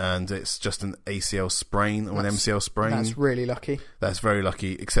 and it's just an ACL sprain or an MCL sprain. That's really lucky. That's very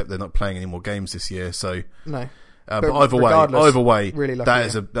lucky, except they're not playing any more games this year. So no. But either way, really lucky,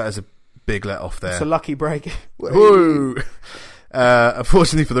 that is a big let off there. It's a lucky break. Woo!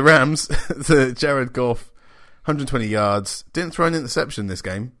 Unfortunately for the Rams, Jared Goff, 120 yards, didn't throw an interception this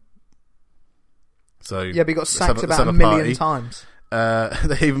game. So yeah, but he got sacked about a million times.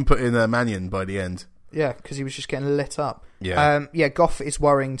 They even put in Mannion by the end. Yeah, because he was just getting lit up. Yeah, Goff is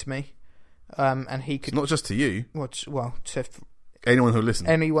worrying to me, and he could not just to you. To anyone who listens.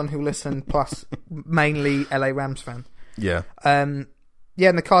 Anyone who listens, plus mainly LA Rams fan. Yeah. Yeah,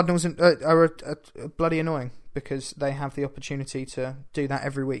 and the Cardinals are bloody annoying because they have the opportunity to do that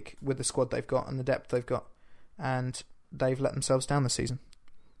every week with the squad they've got and the depth they've got, and they've let themselves down this season.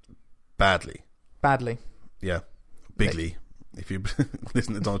 Badly. Yeah. Bigly, if you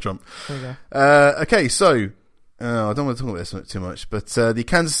listen to Donald Trump. There you go. Okay, so, I don't want to talk about this too much, but the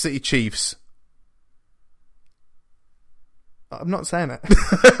Kansas City Chiefs... I'm not saying it.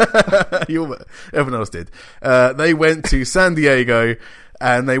 Everyone else did. They went to San Diego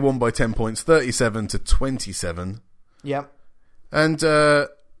and they won by 10 points, 37-27. Yep. And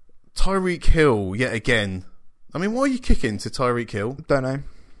Tyreek Hill, yet again. I mean, why are you kicking to Tyreek Hill? Don't know.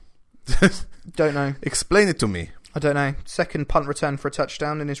 Don't know. Explain it to me. I don't know. Second punt return for a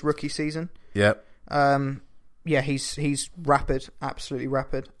touchdown in his rookie season. Yep. Yeah, he's rapid. Absolutely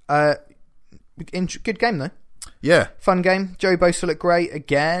rapid. Good game, though. Yeah. Fun game. Joey Bosa looked great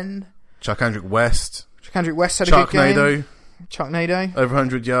again. Chuck-Andrick West. Chuck-Andrick West had a good game. Chuck-Nado. Over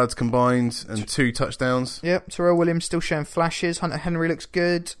 100 yards combined and 2 touchdowns. Yep. Terrell Williams still showing flashes. Hunter Henry looks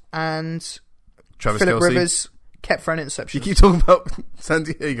good. And Travis Phillip Kelce. Rivers kept throwing interceptions. You keep talking about San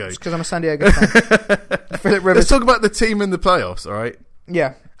Diego. It's because I'm a San Diego fan. Phillip Rivers. Let's talk about the team in the playoffs, all right?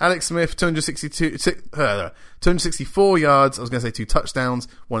 Yeah. Alex Smith, 264 yards. I was going to say 2 touchdowns,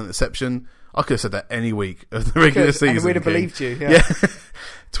 1 interception. I could have said that any week of the regular season. And we'd have believed you. Yeah.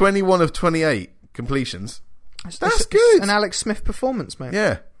 21 of 28 completions. That's good. It's an Alex Smith performance, mate.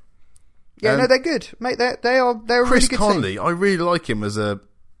 Yeah. Yeah, no, they're good, mate. They're a Chris really good Conley, team. I really like him as a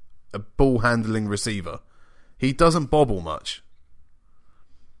ball handling receiver. He doesn't bobble much.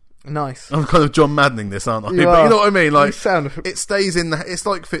 Nice. I'm kind of John Maddening this, aren't I? You But are. you know what I mean? Like, it stays in the. It's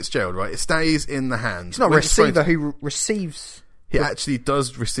like Fitzgerald, right? It stays in the hand. It's not a receiver who receives. He actually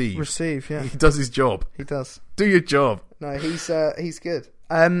does receive. Receive, yeah. He does his job. He does. Do your job. No, he's good.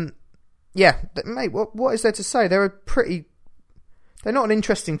 Yeah, mate. What is there to say? They're not an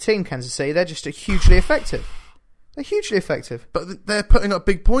interesting team, Kansas City. They're just hugely effective. They're hugely effective. But they're putting up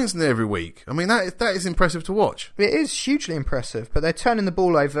big points in there every week. I mean, that is impressive to watch. It is hugely impressive, but they're turning the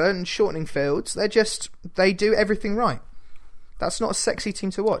ball over and shortening fields. They do everything right. That's not a sexy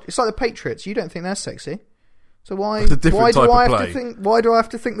team to watch. It's like the Patriots. You don't think they're sexy. So why do I have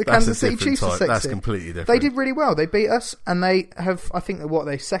to think the Kansas City Chiefs are sexy? That's completely different. They did really well. They beat us, and they have, I think,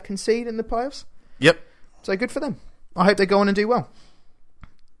 they second seed in the playoffs? Yep. So good for them. I hope they go on and do well.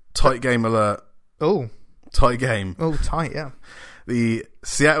 Tight game alert. Oh. Tight game. Oh, tight, yeah. The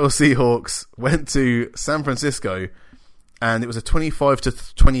Seattle Seahawks went to San Francisco, and it was a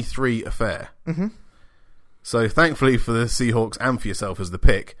 25-23 affair. Mm-hmm. So thankfully for the Seahawks and for yourself as the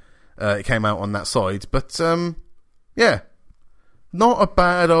pick, it came out on that side. But, yeah, not a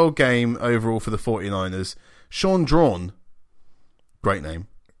bad old game overall for the 49ers. Sean Drawn, great name.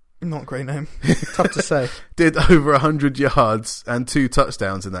 Not a great name. Tough to say. Did over 100 yards and 2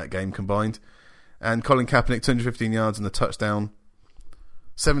 touchdowns in that game combined. And Colin Kaepernick, 215 yards and a touchdown.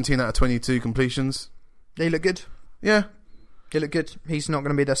 17 out of 22 completions. He looked good. Yeah. He looked good. He's not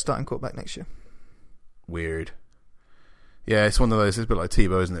going to be their starting quarterback next year. Weird. Yeah, it's one of those. It's a bit like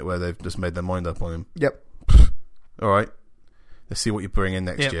Tebow, isn't it? Where they've just made their mind up on him. Yep. All right. Let's see what you bring in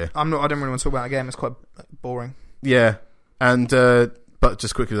next year. I don't really want to talk about a game. It's quite boring. Yeah. And, but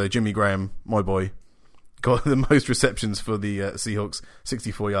just quickly though, Jimmy Graham, my boy, got the most receptions for the Seahawks.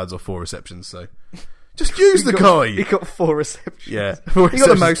 64 yards or 4 receptions, so... Just use the guy. He got 4 receptions. Yeah. He got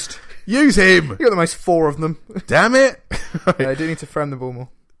the most. Use him. He got the most, 4 of them. Damn it. Right. Yeah, I do need to throw him the ball more.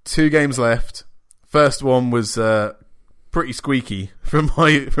 2 games left. First one was pretty squeaky from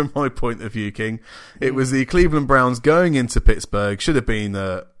my point of view, King. It was the Cleveland Browns going into Pittsburgh. Should have been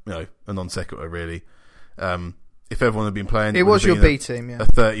a non sequitur, really. If everyone had been playing, it was your B team, yeah. A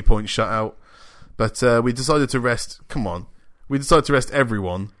 30-point shutout. But we decided to rest. Come on. We decided to rest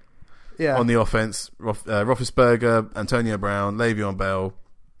everyone. Yeah. On the offense, Roethlisberger, Antonio Brown, Le'Veon Bell,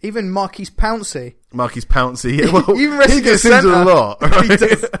 even Marquise Pouncey. Yeah, well, he gets injured a lot. Right? He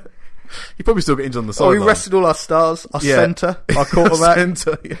does. He probably still get injured on the sideline. We rested all our stars, our centre, our quarterback.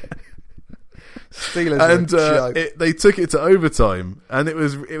 Yeah. Steelers and they took it to overtime, and it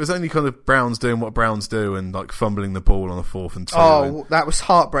was only kind of Browns doing what Browns do and like fumbling the ball on a 4th and 2. Oh, that was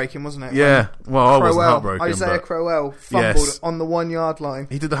heartbreaking, wasn't it? Yeah, well, I wasn't heartbroken. Isaiah Crowell fumbled on the 1 yard line.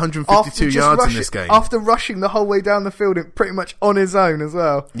 He did 152 yards in this game after rushing the whole way down the field, pretty much on his own as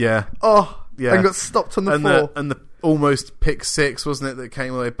well. Yeah. Oh, yeah, and got stopped on the 4. And the almost pick 6, wasn't it, that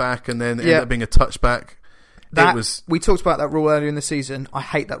came all the way back, and then ended up being a touchback. We talked about that rule earlier in the season. I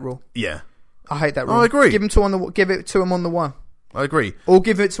hate that rule. Yeah. I hate that rule. I agree. Give it to him on the 1. I agree. Or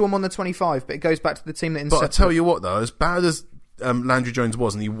give it to him on the 25, but it goes back to the team that intercepted. But I tell you what, though, as bad as Landry Jones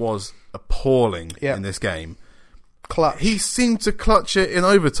was, and he was appalling in this game, clutch. He seemed to clutch it in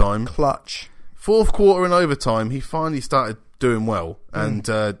overtime. Clutch. 4th quarter in overtime, he finally started doing well. And,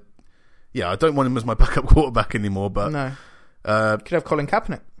 I don't want him as my backup quarterback anymore, but... No. Could have Colin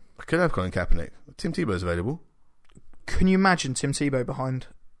Kaepernick. I could have Colin Kaepernick. Tim Tebow's available. Can you imagine Tim Tebow behind...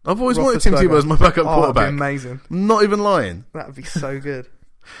 I've always wanted Tim Tebow as my backup quarterback. That'd be amazing. I'm not even lying. That'd be so good.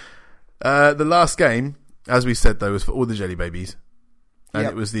 The last game, as we said, though, was for all the Jelly Babies. And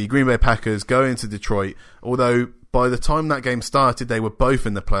it was the Green Bay Packers going to Detroit. Although, by the time that game started, they were both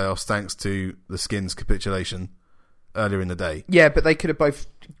in the playoffs thanks to the Skins' capitulation earlier in the day. Yeah, but they could have both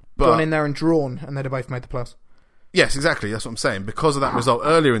gone in there and drawn, and they'd have both made the playoffs. Yes, exactly. That's what I'm saying. Because of that result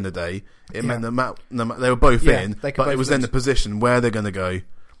earlier in the day, it meant that they were both in, but it was then the position where they're going to go.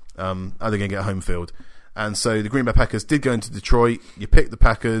 Are they going to get home field? And so the Green Bay Packers did go into Detroit. You picked the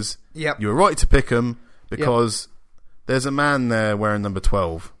Packers. Yep. You were right to pick them because there's a man there wearing number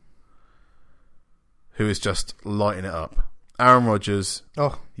 12 who is just lighting it up. Aaron Rodgers.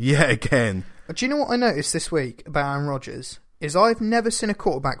 Oh, yet again. Do you know what I noticed this week about Aaron Rodgers? Is I've never seen a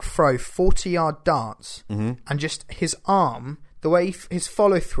quarterback throw 40-yard darts and just his arm, the way his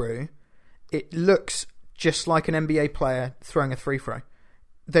follow-through, it looks just like an NBA player throwing a free throw.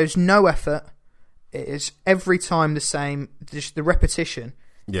 There's no effort. It is every time the same, just the repetition.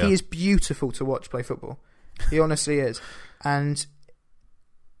 Yeah. He is beautiful to watch play football. He honestly is. And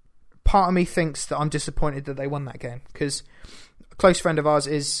part of me thinks that I'm disappointed that they won that game because a close friend of ours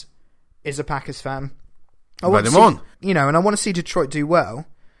is a Packers fan. I want him on, and I want to see Detroit do well,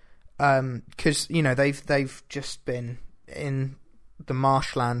 because they've just been in the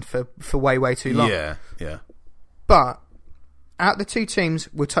marshland for way too long. Yeah. But out of the two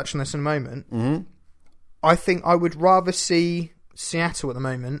teams, we'll touch on this in a moment. I think I would rather see Seattle at the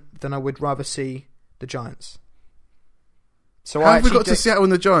moment than I would rather see the Giants. So how have we got to Seattle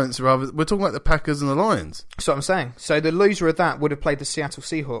and the Giants? We're talking about the Packers and the Lions. That's what I'm saying. So the loser of that would have played the Seattle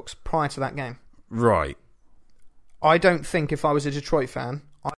Seahawks prior to that game. Right. I don't think if I was a Detroit fan,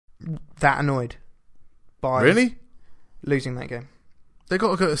 I'm that annoyed by losing that game. They got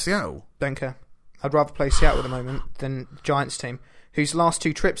to go to Seattle. Don't care. I'd rather play Seattle at the moment than the Giants team, whose last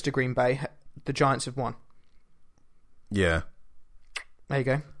two trips to Green Bay, the Giants have won. Yeah. There you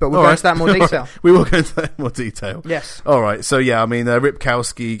go. But we'll go into that in more detail. We will go into that in more detail. Yes. All right. So,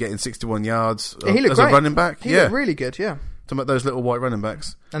 Ripkowski getting 61 yards he looked as great. a running back. He looked really good, yeah. Talking about those little white running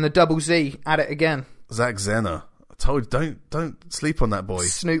backs. And the double Z at it again. Zach Zenner. I told you, don't sleep on that boy.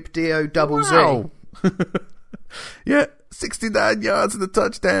 Snoop Dio double Z. Yeah, 69 yards and a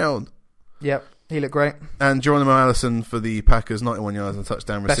touchdown. Yep, he looked great. And Geronimo Allison for the Packers, 91 yards and a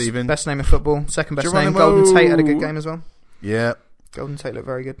touchdown receiving. Best name in football. Second best name. Golden Tate had a good game as well. Yeah. Golden Tate looked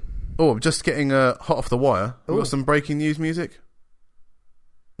very good. Oh, I'm just getting hot off the wire. We've got some breaking news music.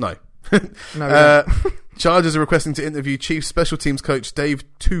 No. No. Chargers are requesting to interview Chiefs special teams coach Dave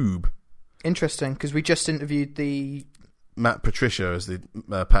Toob. Interesting, because we just interviewed the Matt Patricia as the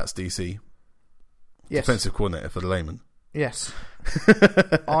Pats DC. Yes. Defensive coordinator for the layman. Yes.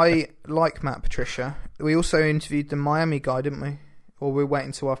 I like Matt Patricia. We also interviewed the Miami guy, didn't we? Or we're waiting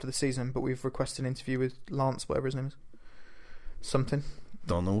until after the season, but we've requested an interview with Lance, whatever his name is.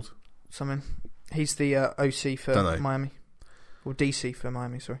 Donald. Something. He's the OC for Miami. Or DC for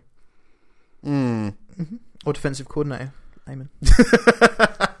Miami, sorry. Or defensive coordinator. Amen.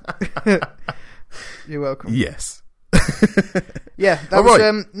 You're welcome. Yes. Yeah, that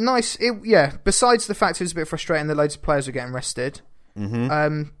was nice. Besides the fact it was a bit frustrating that loads of players were getting rested,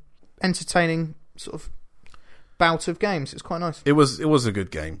 entertaining sort of bout of games. It was quite nice. It was a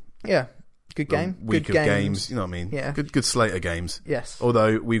good game. Yeah, good game. Week good of games, you know what I mean? Yeah. Good slate of games. Yes.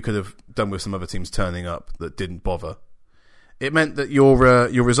 Although we could have done with some other teams turning up that didn't bother. It meant that your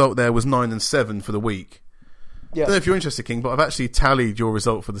result there was 9-7 for the week. Yeah. I don't know if you're interested, King, but I've actually tallied your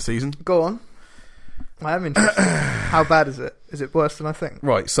result for the season. Go on. I am interested. How bad is it? Is it worse than I think?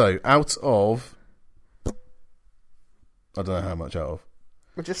 Right, so out of... I don't know how much out of.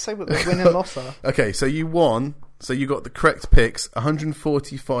 We'll just say what the win and loss are. Okay, so you won. So you got the correct picks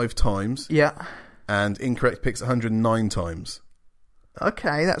 145 times. Yeah. And incorrect picks 109 times.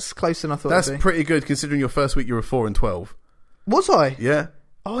 Okay, that's closer than I thought That's it'd be. pretty good considering your first week you were 4-12. Was I? Yeah.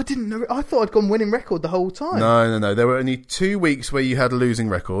 Oh, I didn't know. I thought I'd gone winning record the whole time. No. There were only 2 weeks where you had a losing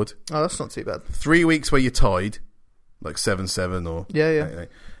record. Oh, that's not too bad. 3 weeks where you tied, like 7-7 or... Yeah.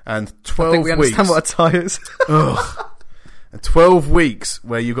 And 12 I think we weeks... understand what a tie is. And 12 weeks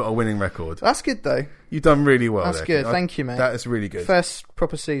where you got a winning record. That's good, though. You've done really well That's there. good. Thank you, mate. That is really good. First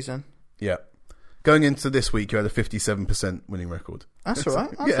proper season. Yeah. Going into this week, you had a 57% winning record. That's all right.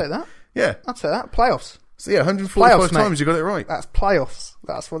 I'll take that. Yeah. I'll take that. Playoffs. So, 145 times mate. you got it right. That's playoffs.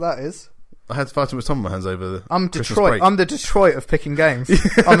 That's what that is. I had far too much time on my hands over the I'm Christmas Detroit. break. I'm the Detroit of picking games.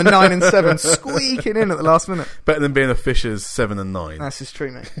 I'm a 9-7, squeaking in at the last minute. Better than being a Fisher's 7-9. This is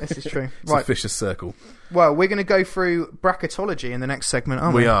true, mate. This is true. It's a Fisher's circle. Well, we're going to go through bracketology in the next segment,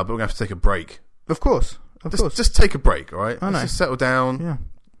 aren't we? We are, but we're going to have to take a break. Of course. Just take a break, all right? I know. Let's just settle down. Yeah.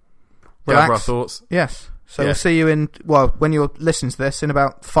 Gather our thoughts. Yes. So we'll see you when you're listening to this, in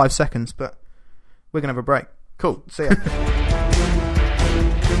about 5 seconds, but we're going to have a break. Cool. See ya.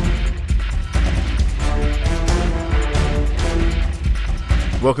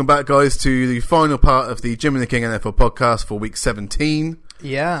 Welcome back, guys, to the final part of the Jim and the King NFL podcast for week 17.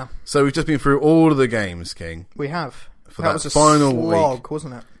 Yeah. So we've just been through all of the games, King. We have. For that was a final slog, week.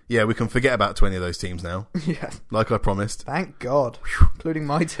 Wasn't it? Yeah, we can forget about 20 of those teams now. Yeah. Like I promised. Thank God. Including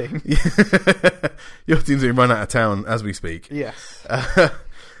my team. Your team's been run out of town as we speak. Yes.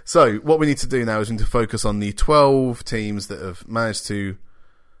 So what we need to do now is we need to focus on the 12 teams that have managed to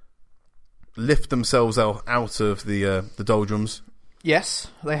lift themselves out of the doldrums. Yes,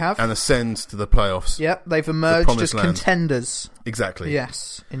 they have. And ascend to the playoffs. Yep, they've emerged as land. contenders. Exactly.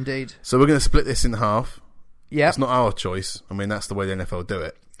 Yes, indeed. So we're going to split this in half. Yeah. It's not our choice. I mean, that's the way the NFL do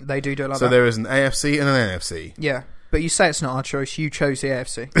it. They do it like that. So there is an AFC and an NFC. Yeah, but you say it's not our choice. You chose the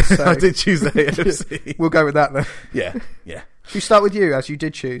AFC. So I did choose the AFC. We'll go with that then. Yeah. Should we start with you, as you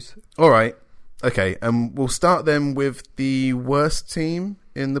did choose? All right. Okay, and we'll start then with the worst team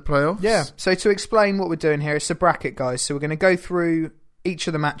in the playoffs. Yeah, so to explain what we're doing here, it's a bracket, guys. So we're going to go through each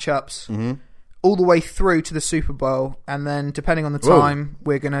of the matchups all the way through to the Super Bowl, and then depending on the time,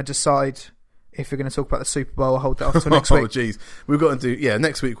 we're going to decide if we're going to talk about the Super Bowl or hold that off until next week. Oh, jeez. We've got to do... Yeah,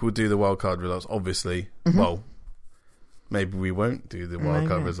 next week we'll do the wildcard results, obviously. Well, maybe we won't do the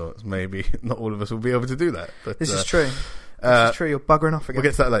wildcard results. Maybe not all of us will be able to do that. But This is true. This is true. You're buggering off again.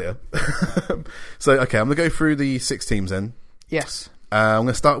 We'll get to that later. So, okay, I'm going to go through the 6 teams then. Yes. I'm going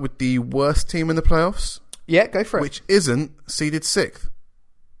to start with the worst team in the playoffs. Yeah, go for it. Which isn't seeded 6th.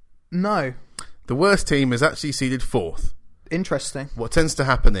 No. The worst team is actually seeded 4th. Interesting. What tends to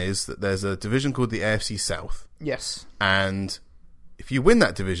happen is that there's a division called the AFC South. Yes. And if you win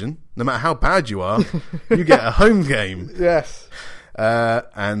that division, no matter how bad you are, you get a home game. Yes.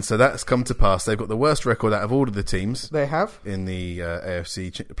 And so that's come to pass. They've got the worst record out of all of the teams. They have. In the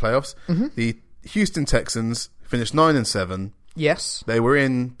AFC playoffs. The Houston Texans finished 9-7. Yes. They were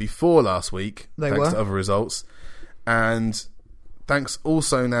in before last week, thanks to other results. And thanks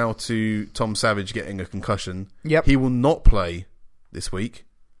also now to Tom Savage getting a concussion. Yep. He will not play this week.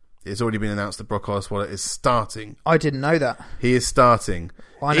 It's already been announced that Brock Osweiler is starting. I didn't know that. He is starting.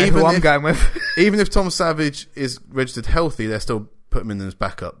 Well, I know who I'm going with. Even if Tom Savage is registered healthy, they're still putting him in as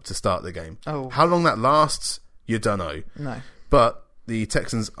backup to start the game. Oh. How long that lasts, you don't know. No. But the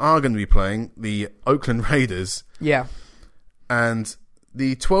Texans are going to be playing the Oakland Raiders. Yeah. And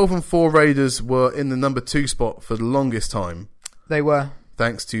the 12-4 Raiders were in the number 2 spot for the longest time. They were.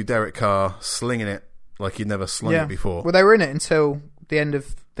 Thanks to Derek Carr slinging it like he'd never slung it before. Well, they were in it until the end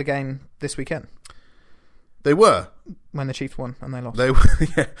of the game this weekend. They were. When the Chiefs won and they lost. They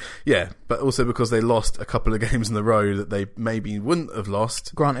were, yeah. But also because they lost a couple of games in a row that they maybe wouldn't have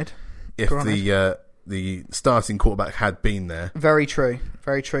lost. Granted. If the starting quarterback had been there. Very true.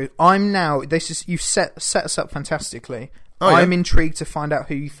 Very true. I'm now... You've set us up fantastically. Oh, yeah? I'm intrigued to find out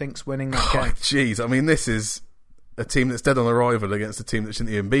who you think's winning that game. Jeez, I mean, this is a team that's dead on arrival against a team that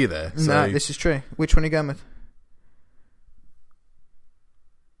shouldn't even be there. So. No, this is true. Which one are you going with?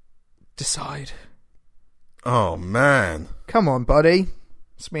 Decide. Oh, man. Come on, buddy.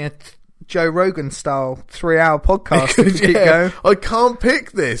 It's me a Joe Rogan style 3-hour podcast. Keep going. I can't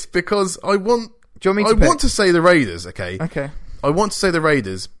pick this because I want... Do you want me to I want to say the Raiders, okay? Okay. I want to say the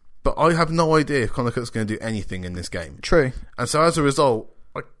Raiders, but I have no idea if Connor Cook's going to do anything in this game. True. And so as a result,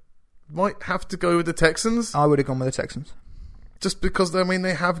 I might have to go with the Texans. I would have gone with the Texans. Just because, I mean,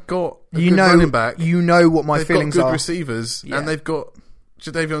 they have got a good running back. You know what my feelings are. They've got good receivers, and they've got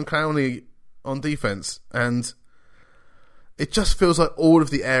Jadeveon Clowney on defense, and it just feels like all of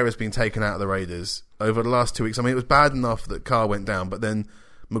the air has been taken out of the Raiders over the last 2 weeks. I mean, it was bad enough that Carr went down, but then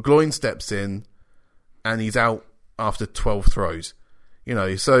McGloin steps in, and he's out after 12 throws. You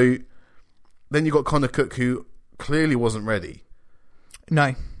know, so then you got Connor Cook, who clearly wasn't ready.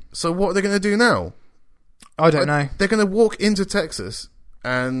 No. So what are they going to do now? I don't know. They're going to walk into Texas,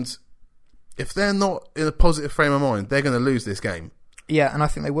 and if they're not in a positive frame of mind, they're going to lose this game. Yeah, and I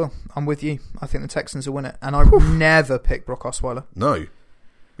think they will. I'm with you. I think the Texans will win it. And I would never pick Brock Osweiler. No.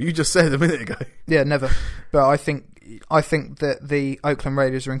 You just said a minute ago. Yeah, never. But I think that the Oakland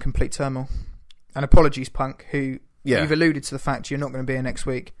Raiders are in complete turmoil. And apologies, Punk, who you've alluded to the fact you're not going to be here next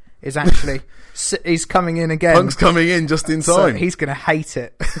week, is actually he's coming in again. Punk's coming in just in time. So he's going to hate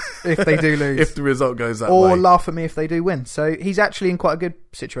it if they do lose. If the result goes that way. Or laugh at me if they do win. So he's actually in quite a good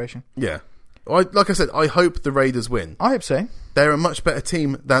situation. Yeah. Like I said, I hope the Raiders win. I hope so. They're a much better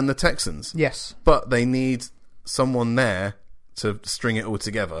team than the Texans. Yes. But they need someone there to string it all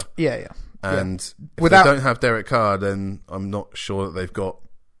together. Yeah. And if they don't have Derek Carr, then I'm not sure that they've got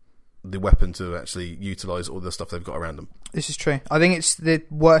the weapon to actually utilise all the stuff they've got around them. This is true. I think it's the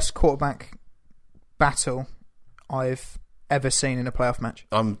worst quarterback battle I've ever seen in a playoff match.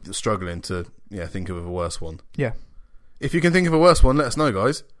 I'm struggling to think of a worse one. Yeah. If you can think of a worse one, let us know,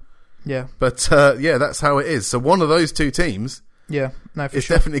 guys. Yeah. But that's how it is. So one of those two teams Yeah, no, for it's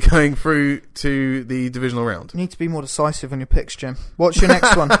sure. definitely going through to the divisional round. You need to be more decisive on your picks, Jim. What's your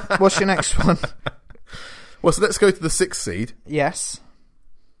next one? What's your next one? Well, so let's go to the 6th seed. Yes.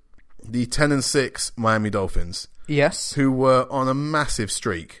 The 10-6 Miami Dolphins. Yes. Who were on a massive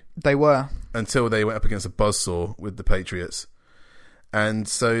streak. They were. Until they went up against a buzzsaw with the Patriots. And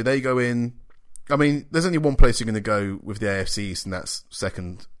so they go in. I mean, there's only one place you're going to go with the AFC East, and that's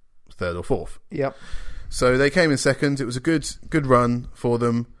 2nd, 3rd, or 4th. Yep. So they came in 2nd. It was a good run for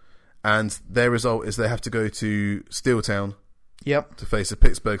them. And their result is they have to go to Steeltown. Yep. To face the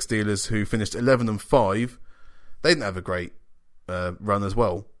Pittsburgh Steelers, who finished 11-5. They didn't have a great run as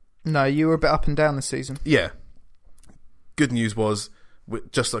well. No, you were a bit up and down this season. Yeah. Good news was,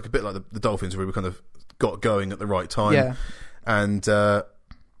 just like a bit like the Dolphins, where we kind of got going at the right time. Yeah. And, so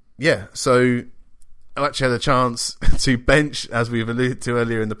I actually had a chance to bench, as we've alluded to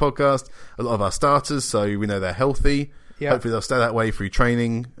earlier in the podcast, a lot of our starters, so we know they're healthy. Yep. Hopefully they'll stay that way through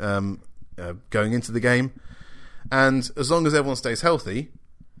training, going into the game. And as long as everyone stays healthy...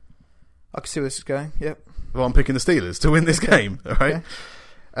 I can see where this is going, yep. Well, I'm picking the Steelers to win this game, all right?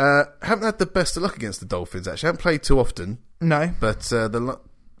 Okay. Haven't had the best of luck against the Dolphins, actually. Haven't played too often. No. But the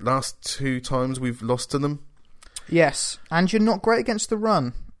last 2 times we've lost to them. Yes, and you're not great against the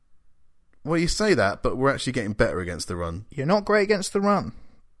run. Well, you say that, but we're actually getting better against the run. You're not great against the run.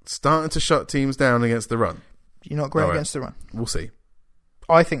 Starting to shut teams down against the run. You're not great against the run. We'll see.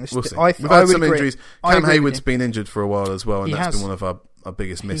 I think this. We'll see. We've had some injuries. Cam Hayward's been injured for a while as well, and that's been one of our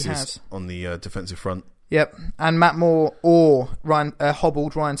biggest misses on the defensive front. Yep, and Matt Moore or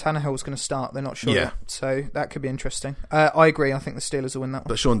hobbled Ryan Tannehill is going to start. They're not sure yet, so that could be interesting. I agree. I think the Steelers will win that one.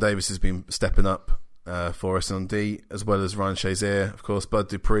 But Sean Davis has been stepping up for us on D, as well as Ryan Shazier, of course. Bud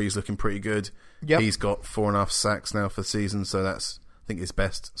Dupree's looking pretty good. Yep. He's got 4.5 sacks now for the season, so that's, I think, his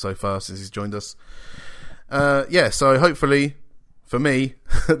best so far since he's joined us. So hopefully, for me,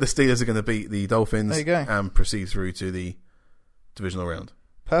 the Steelers are going to beat the Dolphins and proceed through to the divisional round.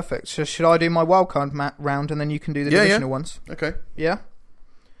 Perfect. So should I do my wildcard round and then you can do the divisional ones? Okay. Yeah?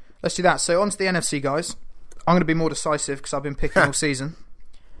 Let's do that. So on to the NFC, guys. I'm going to be more decisive because I've been picking all season.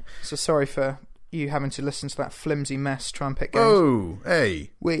 So sorry for you having to listen to that flimsy mess, try and pick games. Oh,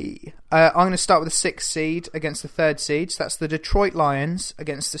 hey. I'm going to start with the 6th seed against the 3rd seed. So that's the Detroit Lions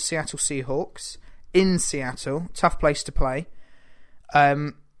against the Seattle Seahawks in Seattle. Tough place to play.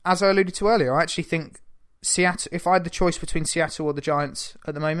 As I alluded to earlier, I actually think Seattle. If I had the choice between Seattle or the Giants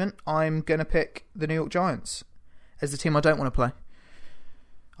at the moment, I'm going to pick the New York Giants as the team I don't want to play.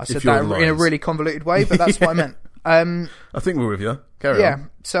 I said that in a really convoluted way, but that's what I meant. I think we're with you. Carry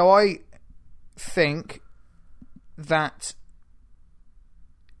on. So I think that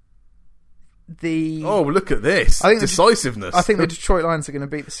Oh, look at this. Decisiveness. I think the Detroit Lions are going to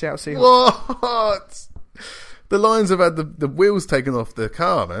beat the Seattle Seahawks. What? The Lions have had the wheels taken off the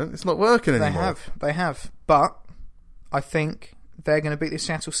car, man. It's not working anymore. They have. But I think they're going to beat the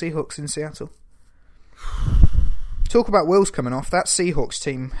Seattle Seahawks in Seattle. Talk about wheels coming off. That Seahawks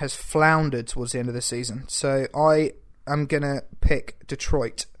team has floundered towards the end of the season. So I am going to pick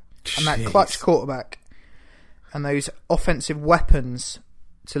Detroit. And that clutch quarterback and those offensive weapons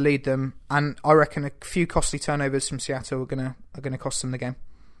to lead them. And I reckon a few costly turnovers from Seattle are going to cost them the game.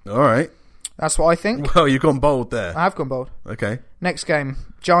 All right. That's what I think. Well, you've gone bold there. I have gone bold. Okay. Next game,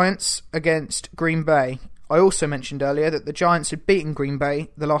 Giants against Green Bay. I also mentioned earlier that the Giants had beaten Green Bay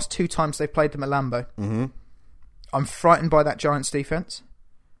the last 2 times they've played them at Lambeau. Mm-hmm. I'm frightened by that Giants defense.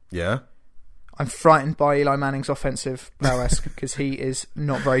 Yeah. I'm frightened by Eli Manning's offensive prowess because he is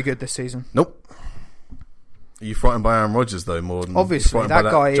not very good this season. Nope. Are you frightened by Aaron Rodgers though more than obviously that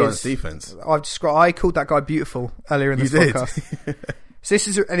guy Giants defense? I called that guy beautiful earlier in this podcast. So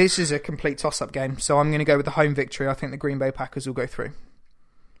this is a complete toss-up game. So I'm going to go with the home victory. I think the Green Bay Packers will go through.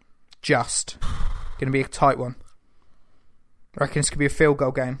 Just going to be a tight one. I reckon it's going to be a field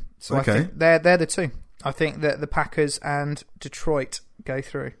goal game. So I think they're the two. I think that the Packers and Detroit go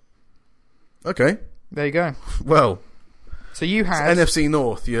through. Okay. There you go. Well, so you had NFC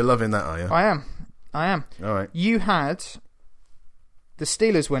North. You're loving that, are you? I am. All right. You had the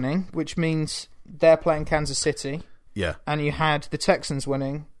Steelers winning, which means they're playing Kansas City. Yeah. And you had the Texans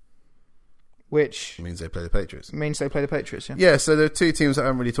winning, which means they play the Patriots. Yeah, so there are 2 teams that I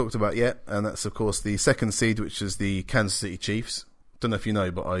haven't really talked about yet, and that's, of course, the 2nd seed, which is the Kansas City Chiefs. Don't know if you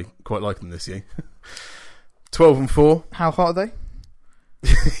know, but I quite like them this year. 12-4. How hot are they?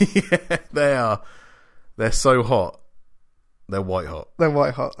 Yeah, they are. They're so hot. They're white hot.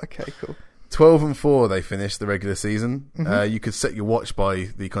 Okay, cool. 12-4 they finished the regular season. Mm-hmm. You could set your watch by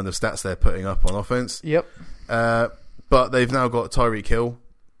the kind of stats they're putting up on offense. Yep. But they've now got Tyreek Hill,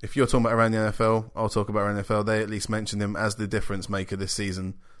 if you're talking about around the NFL, I'll talk about around the NFL. They at least mentioned him as the difference maker this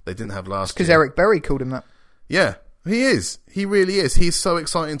season. They didn't have last year. Because Eric Berry called him that. Yeah, he is. He really is. He's so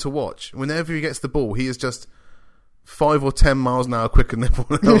exciting to watch. Whenever he gets the ball, he is just 5 or 10 miles an hour quicker than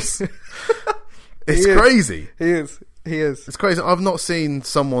everyone else. It's crazy. He is. It's crazy. I've not seen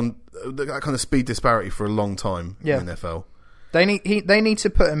someone that kind of speed disparity for a long time in the NFL. They need to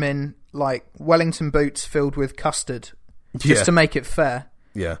put him in like Wellington boots filled with custard just to make it fair.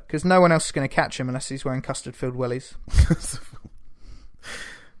 Yeah. Because no one else is going to catch him unless he's wearing custard-filled wellies.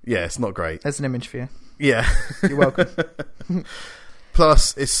 Yeah, it's not great. There's an image for you. Yeah. You're welcome.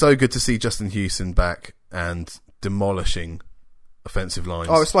 Plus, it's so good to see Justin Houston back and demolishing offensive lines.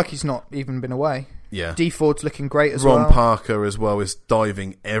 Oh, it's like he's not even been away. Yeah. D Ford's looking great as well. Ron Parker as well is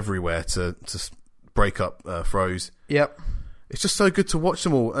diving everywhere to break up throws. Yep. It's just so good to watch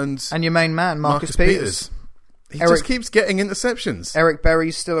them all. And your main man, Marcus Peters. He just keeps getting interceptions. Eric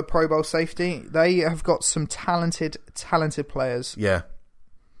Berry's still a Pro Bowl safety. They have got some talented players. Yeah.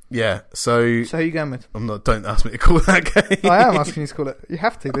 Yeah, so who are you going with? Don't ask me to call that game. I am asking you to call it. You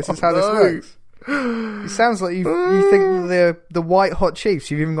have to. This is how this works. It sounds like you think the White Hot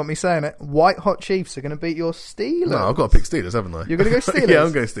Chiefs, you've even got me saying it, White Hot Chiefs are going to beat your Steelers. No, I've got to pick Steelers, haven't I? You're going to go Steelers? Yeah,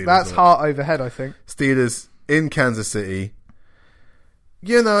 I'm going Steelers. That's heart over head, I think. Steelers in Kansas City.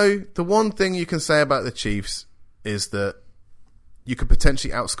 You know, the one thing you can say about the Chiefs is that you could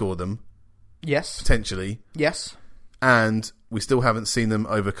potentially outscore them. Yes. Potentially. Yes. And we still haven't seen them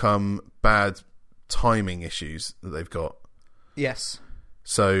overcome bad timing issues that they've got. Yes.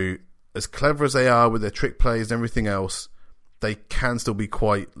 So, as clever as they are with their trick plays and everything else, they can still be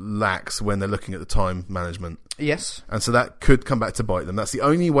quite lax when they're looking at the time management. Yes. And so that could come back to bite them. That's the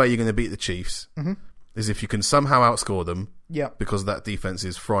only way you're going to beat the Chiefs, is if you can somehow outscore them, because that defense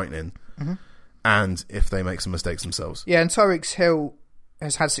is frightening, and if they make some mistakes themselves. Yeah, and Tyreek Hill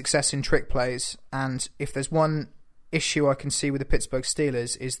has had success in trick plays, and if there's one issue I can see with the Pittsburgh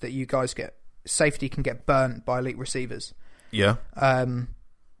Steelers is that you guys safety can get burnt by elite receivers. Yeah.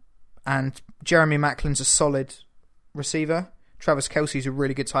 And Jeremy Macklin's a solid receiver. Travis Kelce's a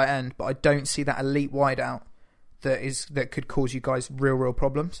really good tight end, but I don't see that elite wideout that could cause you guys real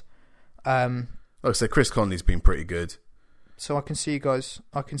problems. So Chris Conley's been pretty good. So I can see you guys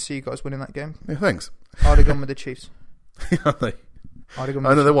winning that game. Yeah, thanks. I'd have gone with the Chiefs. Are they? I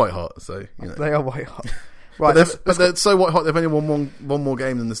know they're white hot, so you know. They are white hot. Right, but they're so white hot they've only won one more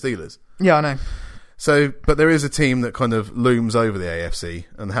game than the Steelers. Yeah, I know. So, but there is a team that kind of looms over the AFC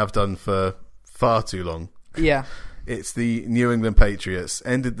and have done for far too long. Yeah. It's the New England Patriots.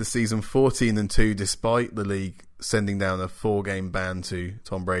 Ended the season 14-2 despite the league sending down a 4-game ban to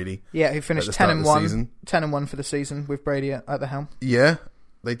Tom Brady. Yeah, who finished 10-1. 10-1 for the season with Brady at the helm. Yeah,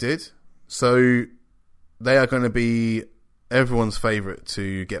 they did. So they are going to be everyone's favourite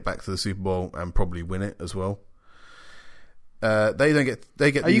to get back to the Super Bowl and probably win it as well. They get.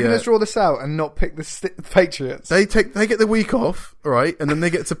 Are you going to draw this out and not pick the Patriots? They get the week off, right, and then they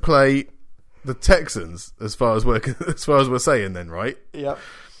get to play the Texans. As far as we're saying, then, right? Yep.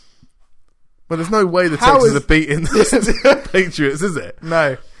 Well, there's no way the Texans are beating the Patriots, is it?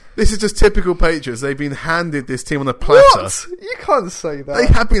 No. This is just typical Patriots. They've been handed this team on a platter. What? You can't say that. They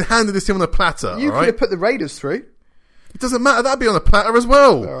have been handed this team on a platter. You could have put the Raiders through. It doesn't matter. That'd be on a platter as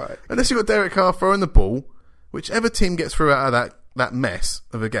well. All right. Unless you've got Derek Carr throwing the ball, whichever team gets through out of that mess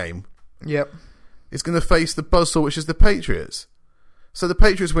of a game, is going to face the buzzsaw, which is the Patriots. So the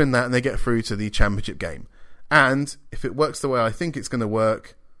Patriots win that and they get through to the championship game. And if it works the way I think it's going to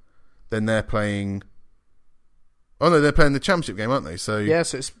work, then they're playing... Oh no, they're playing the championship game, aren't they? So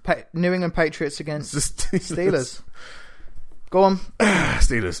so it's New England Patriots against the Steelers. Go on.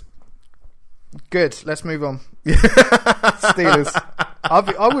 Steelers. Good. Let's move on. Steelers.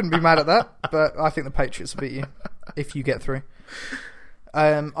 I wouldn't be mad at that, but I think the Patriots will beat you if you get through.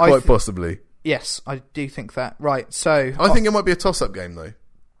 Quite possibly. Yes, I do think that. Right, so... I think it might be a toss-up game, though.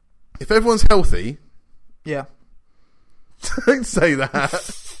 If everyone's healthy... Yeah. Don't say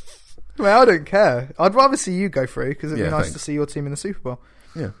that. Well, I don't care. I'd rather see you go through, because it'd be nice to see your team in the Super Bowl.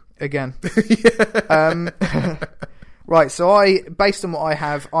 Yeah. Again. Right, so based on what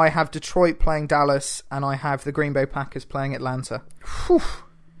I have Detroit playing Dallas, and I have the Green Bay Packers playing Atlanta. Whew.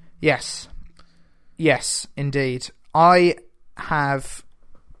 Yes. Yes, indeed. I have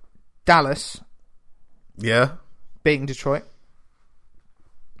Dallas beating Detroit.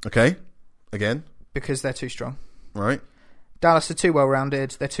 Okay. Again? Because they're too strong. Right. Dallas are too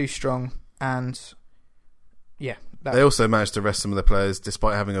well-rounded, they're too strong, and yeah. They also managed to rest some of the players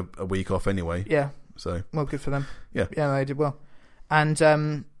despite having a week off anyway. Yeah. So well, good for them. Yeah. Yeah, they did well.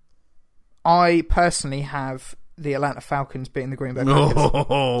 And I personally have the Atlanta Falcons beating the Green Bay Packers.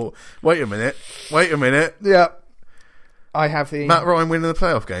 Oh, wait a minute. Yeah. I have the... Matt Ryan winning the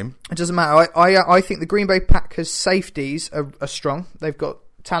playoff game? It doesn't matter. I think the Green Bay Packers safeties are strong. They've got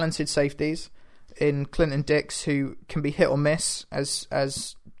talented safeties in Clinton Dix, who can be hit or miss, as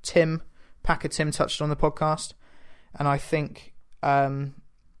Packer Tim touched on the podcast. And I think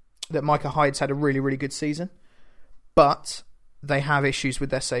that Micah Hyde's had a really, really good season. But they have issues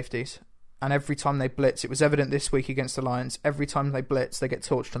with their safeties. And every time they blitz, it was evident this week against the Lions, every time they blitz, they get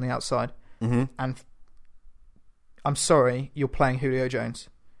torched on the outside. Mm-hmm. And I'm sorry, you're playing Julio Jones.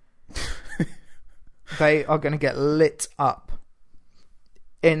 They are going to get lit up.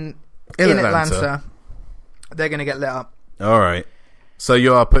 In Atlanta, they're going to get lit up. All right. So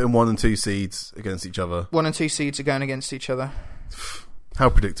you are putting 1 and 2 seeds against each other. 1 and 2 seeds are going against each other. How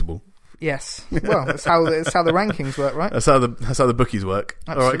predictable. Yes. Well, that's how the rankings work, right? That's how the bookies work.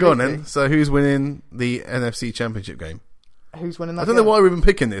 Absolutely. All right, go on then. So who's winning the NFC Championship game? Who's winning that? I don't know why we've been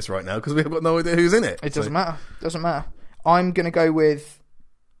picking this right now, because we've got no idea who's in it. It doesn't matter. Doesn't matter. I'm going to go with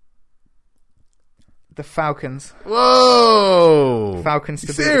the Falcons. Whoa! Falcons to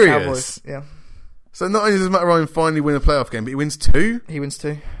beat Serious? the Cowboys. Yeah. So not only does Matt Ryan finally win a playoff game, but he wins 2? He wins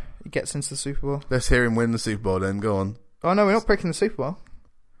 2. He gets into the Super Bowl. Let's hear him win the Super Bowl then. Go on. Oh, no, we're not picking the Super Bowl.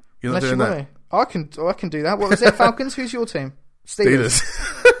 You're not Unless doing you that? want to. I can do that. What was it? Falcons? Who's your team? Steelers.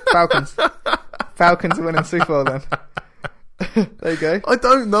 Falcons. Falcons are winning the Super Bowl then. There you go. I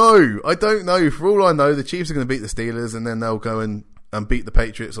don't know. For all I know, the Chiefs are going to beat the Steelers, and then they'll go and beat the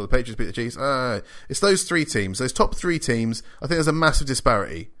Patriots, or the Patriots beat the Chiefs. It's those 3 teams. Those top 3 teams. I think there's a massive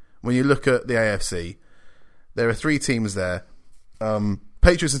disparity. When you look at the AFC, there are 3 teams there.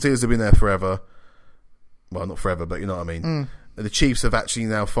 Patriots and Steelers have been there forever. Well, not forever, but you know what I mean. The Chiefs have actually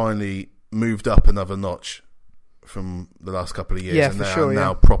now finally moved up another notch from the last couple of years, Yeah, and for they sure, are now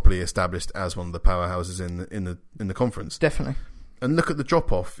yeah. properly established as one of the powerhouses in the conference. Definitely. And look at the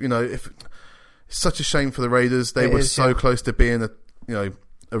drop off. You know, it's such a shame for the Raiders. They were so yeah. close to being a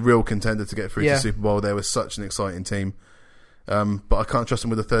real contender to get through to Yeah. the Super Bowl. They were such an exciting team. But I can't trust them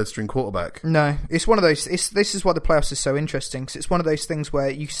with a 3rd string quarterback. No, it's one of those. This is why the playoffs is so interesting, because it's one of those things where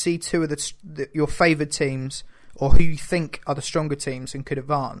you see 2 of your favoured teams, or who you think are the stronger teams and could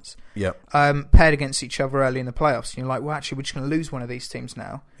advance, paired against each other early in the playoffs. And you're like, well, actually, we're just going to lose one of these teams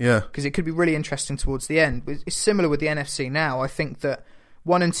now. Yeah, because it could be really interesting towards the end. It's similar with the NFC now. I think that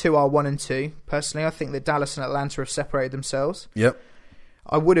 1 and 2 are 1 and 2. Personally, I think that Dallas and Atlanta have separated themselves. Yep.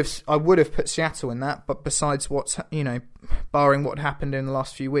 I would have put Seattle in that, but besides barring what happened in the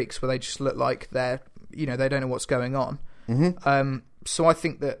last few weeks, where they just look like they don't know what's going on. Mm-hmm. So I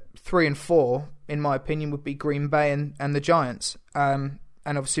think that 3 and 4, in my opinion, would be Green Bay and the Giants. And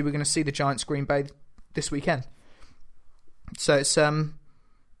obviously we're going to see the Giants Green Bay this weekend. So it's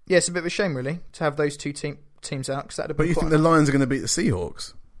it's a bit of a shame really to have those 2 teams out, because that'd have been. But you think the Lions are going to beat the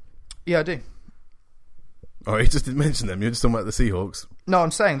Seahawks? Yeah, I do. Oh, you just didn't mention them. You're just talking about the Seahawks. No, I'm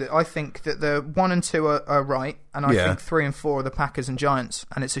saying that I think that the 1 and 2 are right, and I think 3 and 4 are the Packers and Giants,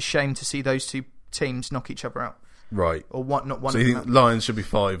 and it's a shame to see those 2 teams knock each other out. Right. Or not one. So you think Lions should be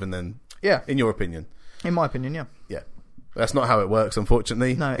 5, and then in your opinion? In my opinion, yeah. Yeah. That's not how it works,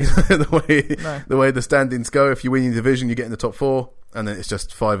 unfortunately. No. the way the standings go, if you win your division, you get in the top 4, and then it's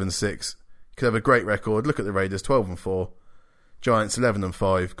just 5 and 6. You could have a great record. Look at the Raiders, 12 and 4. Giants 11 and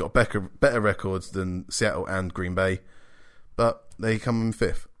 5, got better records than Seattle and Green Bay, but they come in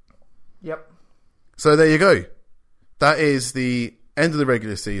 5th. Yep. So there you go. That is the end of the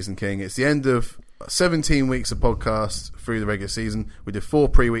regular season, King. It's the end of 17 weeks of podcasts through the regular season. We did 4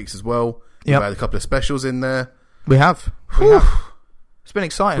 pre-weeks as well. Yep. We've had a couple of specials in there. We have. It's been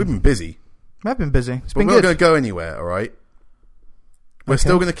exciting. We've been busy. We have been busy. It's But been we're good. not going to go anywhere, all right? We're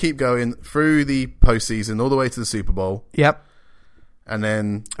still going to keep going through the postseason all the way to the Super Bowl. Yep. And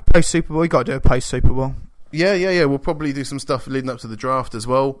then Post Super Bowl, you got to do a post Super Bowl. Yeah. We'll probably do some stuff leading up to the draft as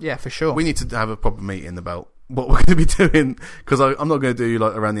well. Yeah, for sure. We need to have a proper meeting about what we're going to be doing, because I'm not going to do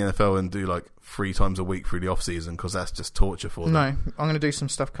like around the NFL and do like 3 times a week through the off season, because that's just torture for them. No, I'm going to do some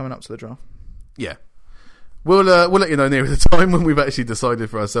stuff coming up to the draft. Yeah. We'll let you know nearer the time when we've actually decided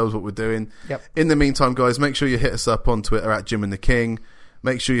for ourselves what we're doing. Yep. In the meantime, guys, make sure you hit us up on Twitter at Jim and the King.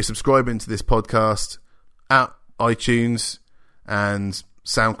 Make sure you're subscribing to this podcast at iTunes and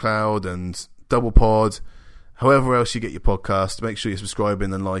SoundCloud and Double Pod, however else you get your podcast. Make sure you're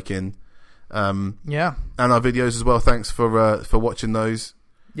subscribing and liking. And our videos as well. Thanks for watching those.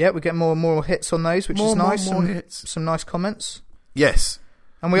 Yeah, we get more and more hits on those, which is nice. More hits. Some nice comments. Yes.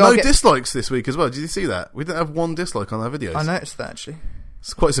 And we no dislikes this week as well. Did you see that? We didn't have 1 dislike on our videos. I noticed that, actually.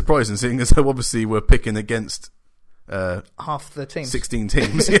 It's quite surprising, seeing as though obviously we're picking against half the teams. 16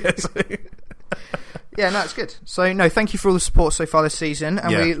 teams. Yes. Yeah, no, it's good. So, no, thank you for all the support so far this season,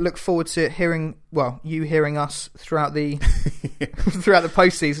 and we look forward to hearing us throughout the throughout the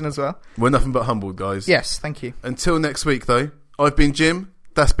postseason as well. We're nothing but humbled, guys. Yes, thank you. Until next week, though, I've been Jim,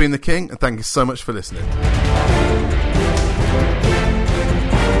 that's been the King, and thank you so much for listening.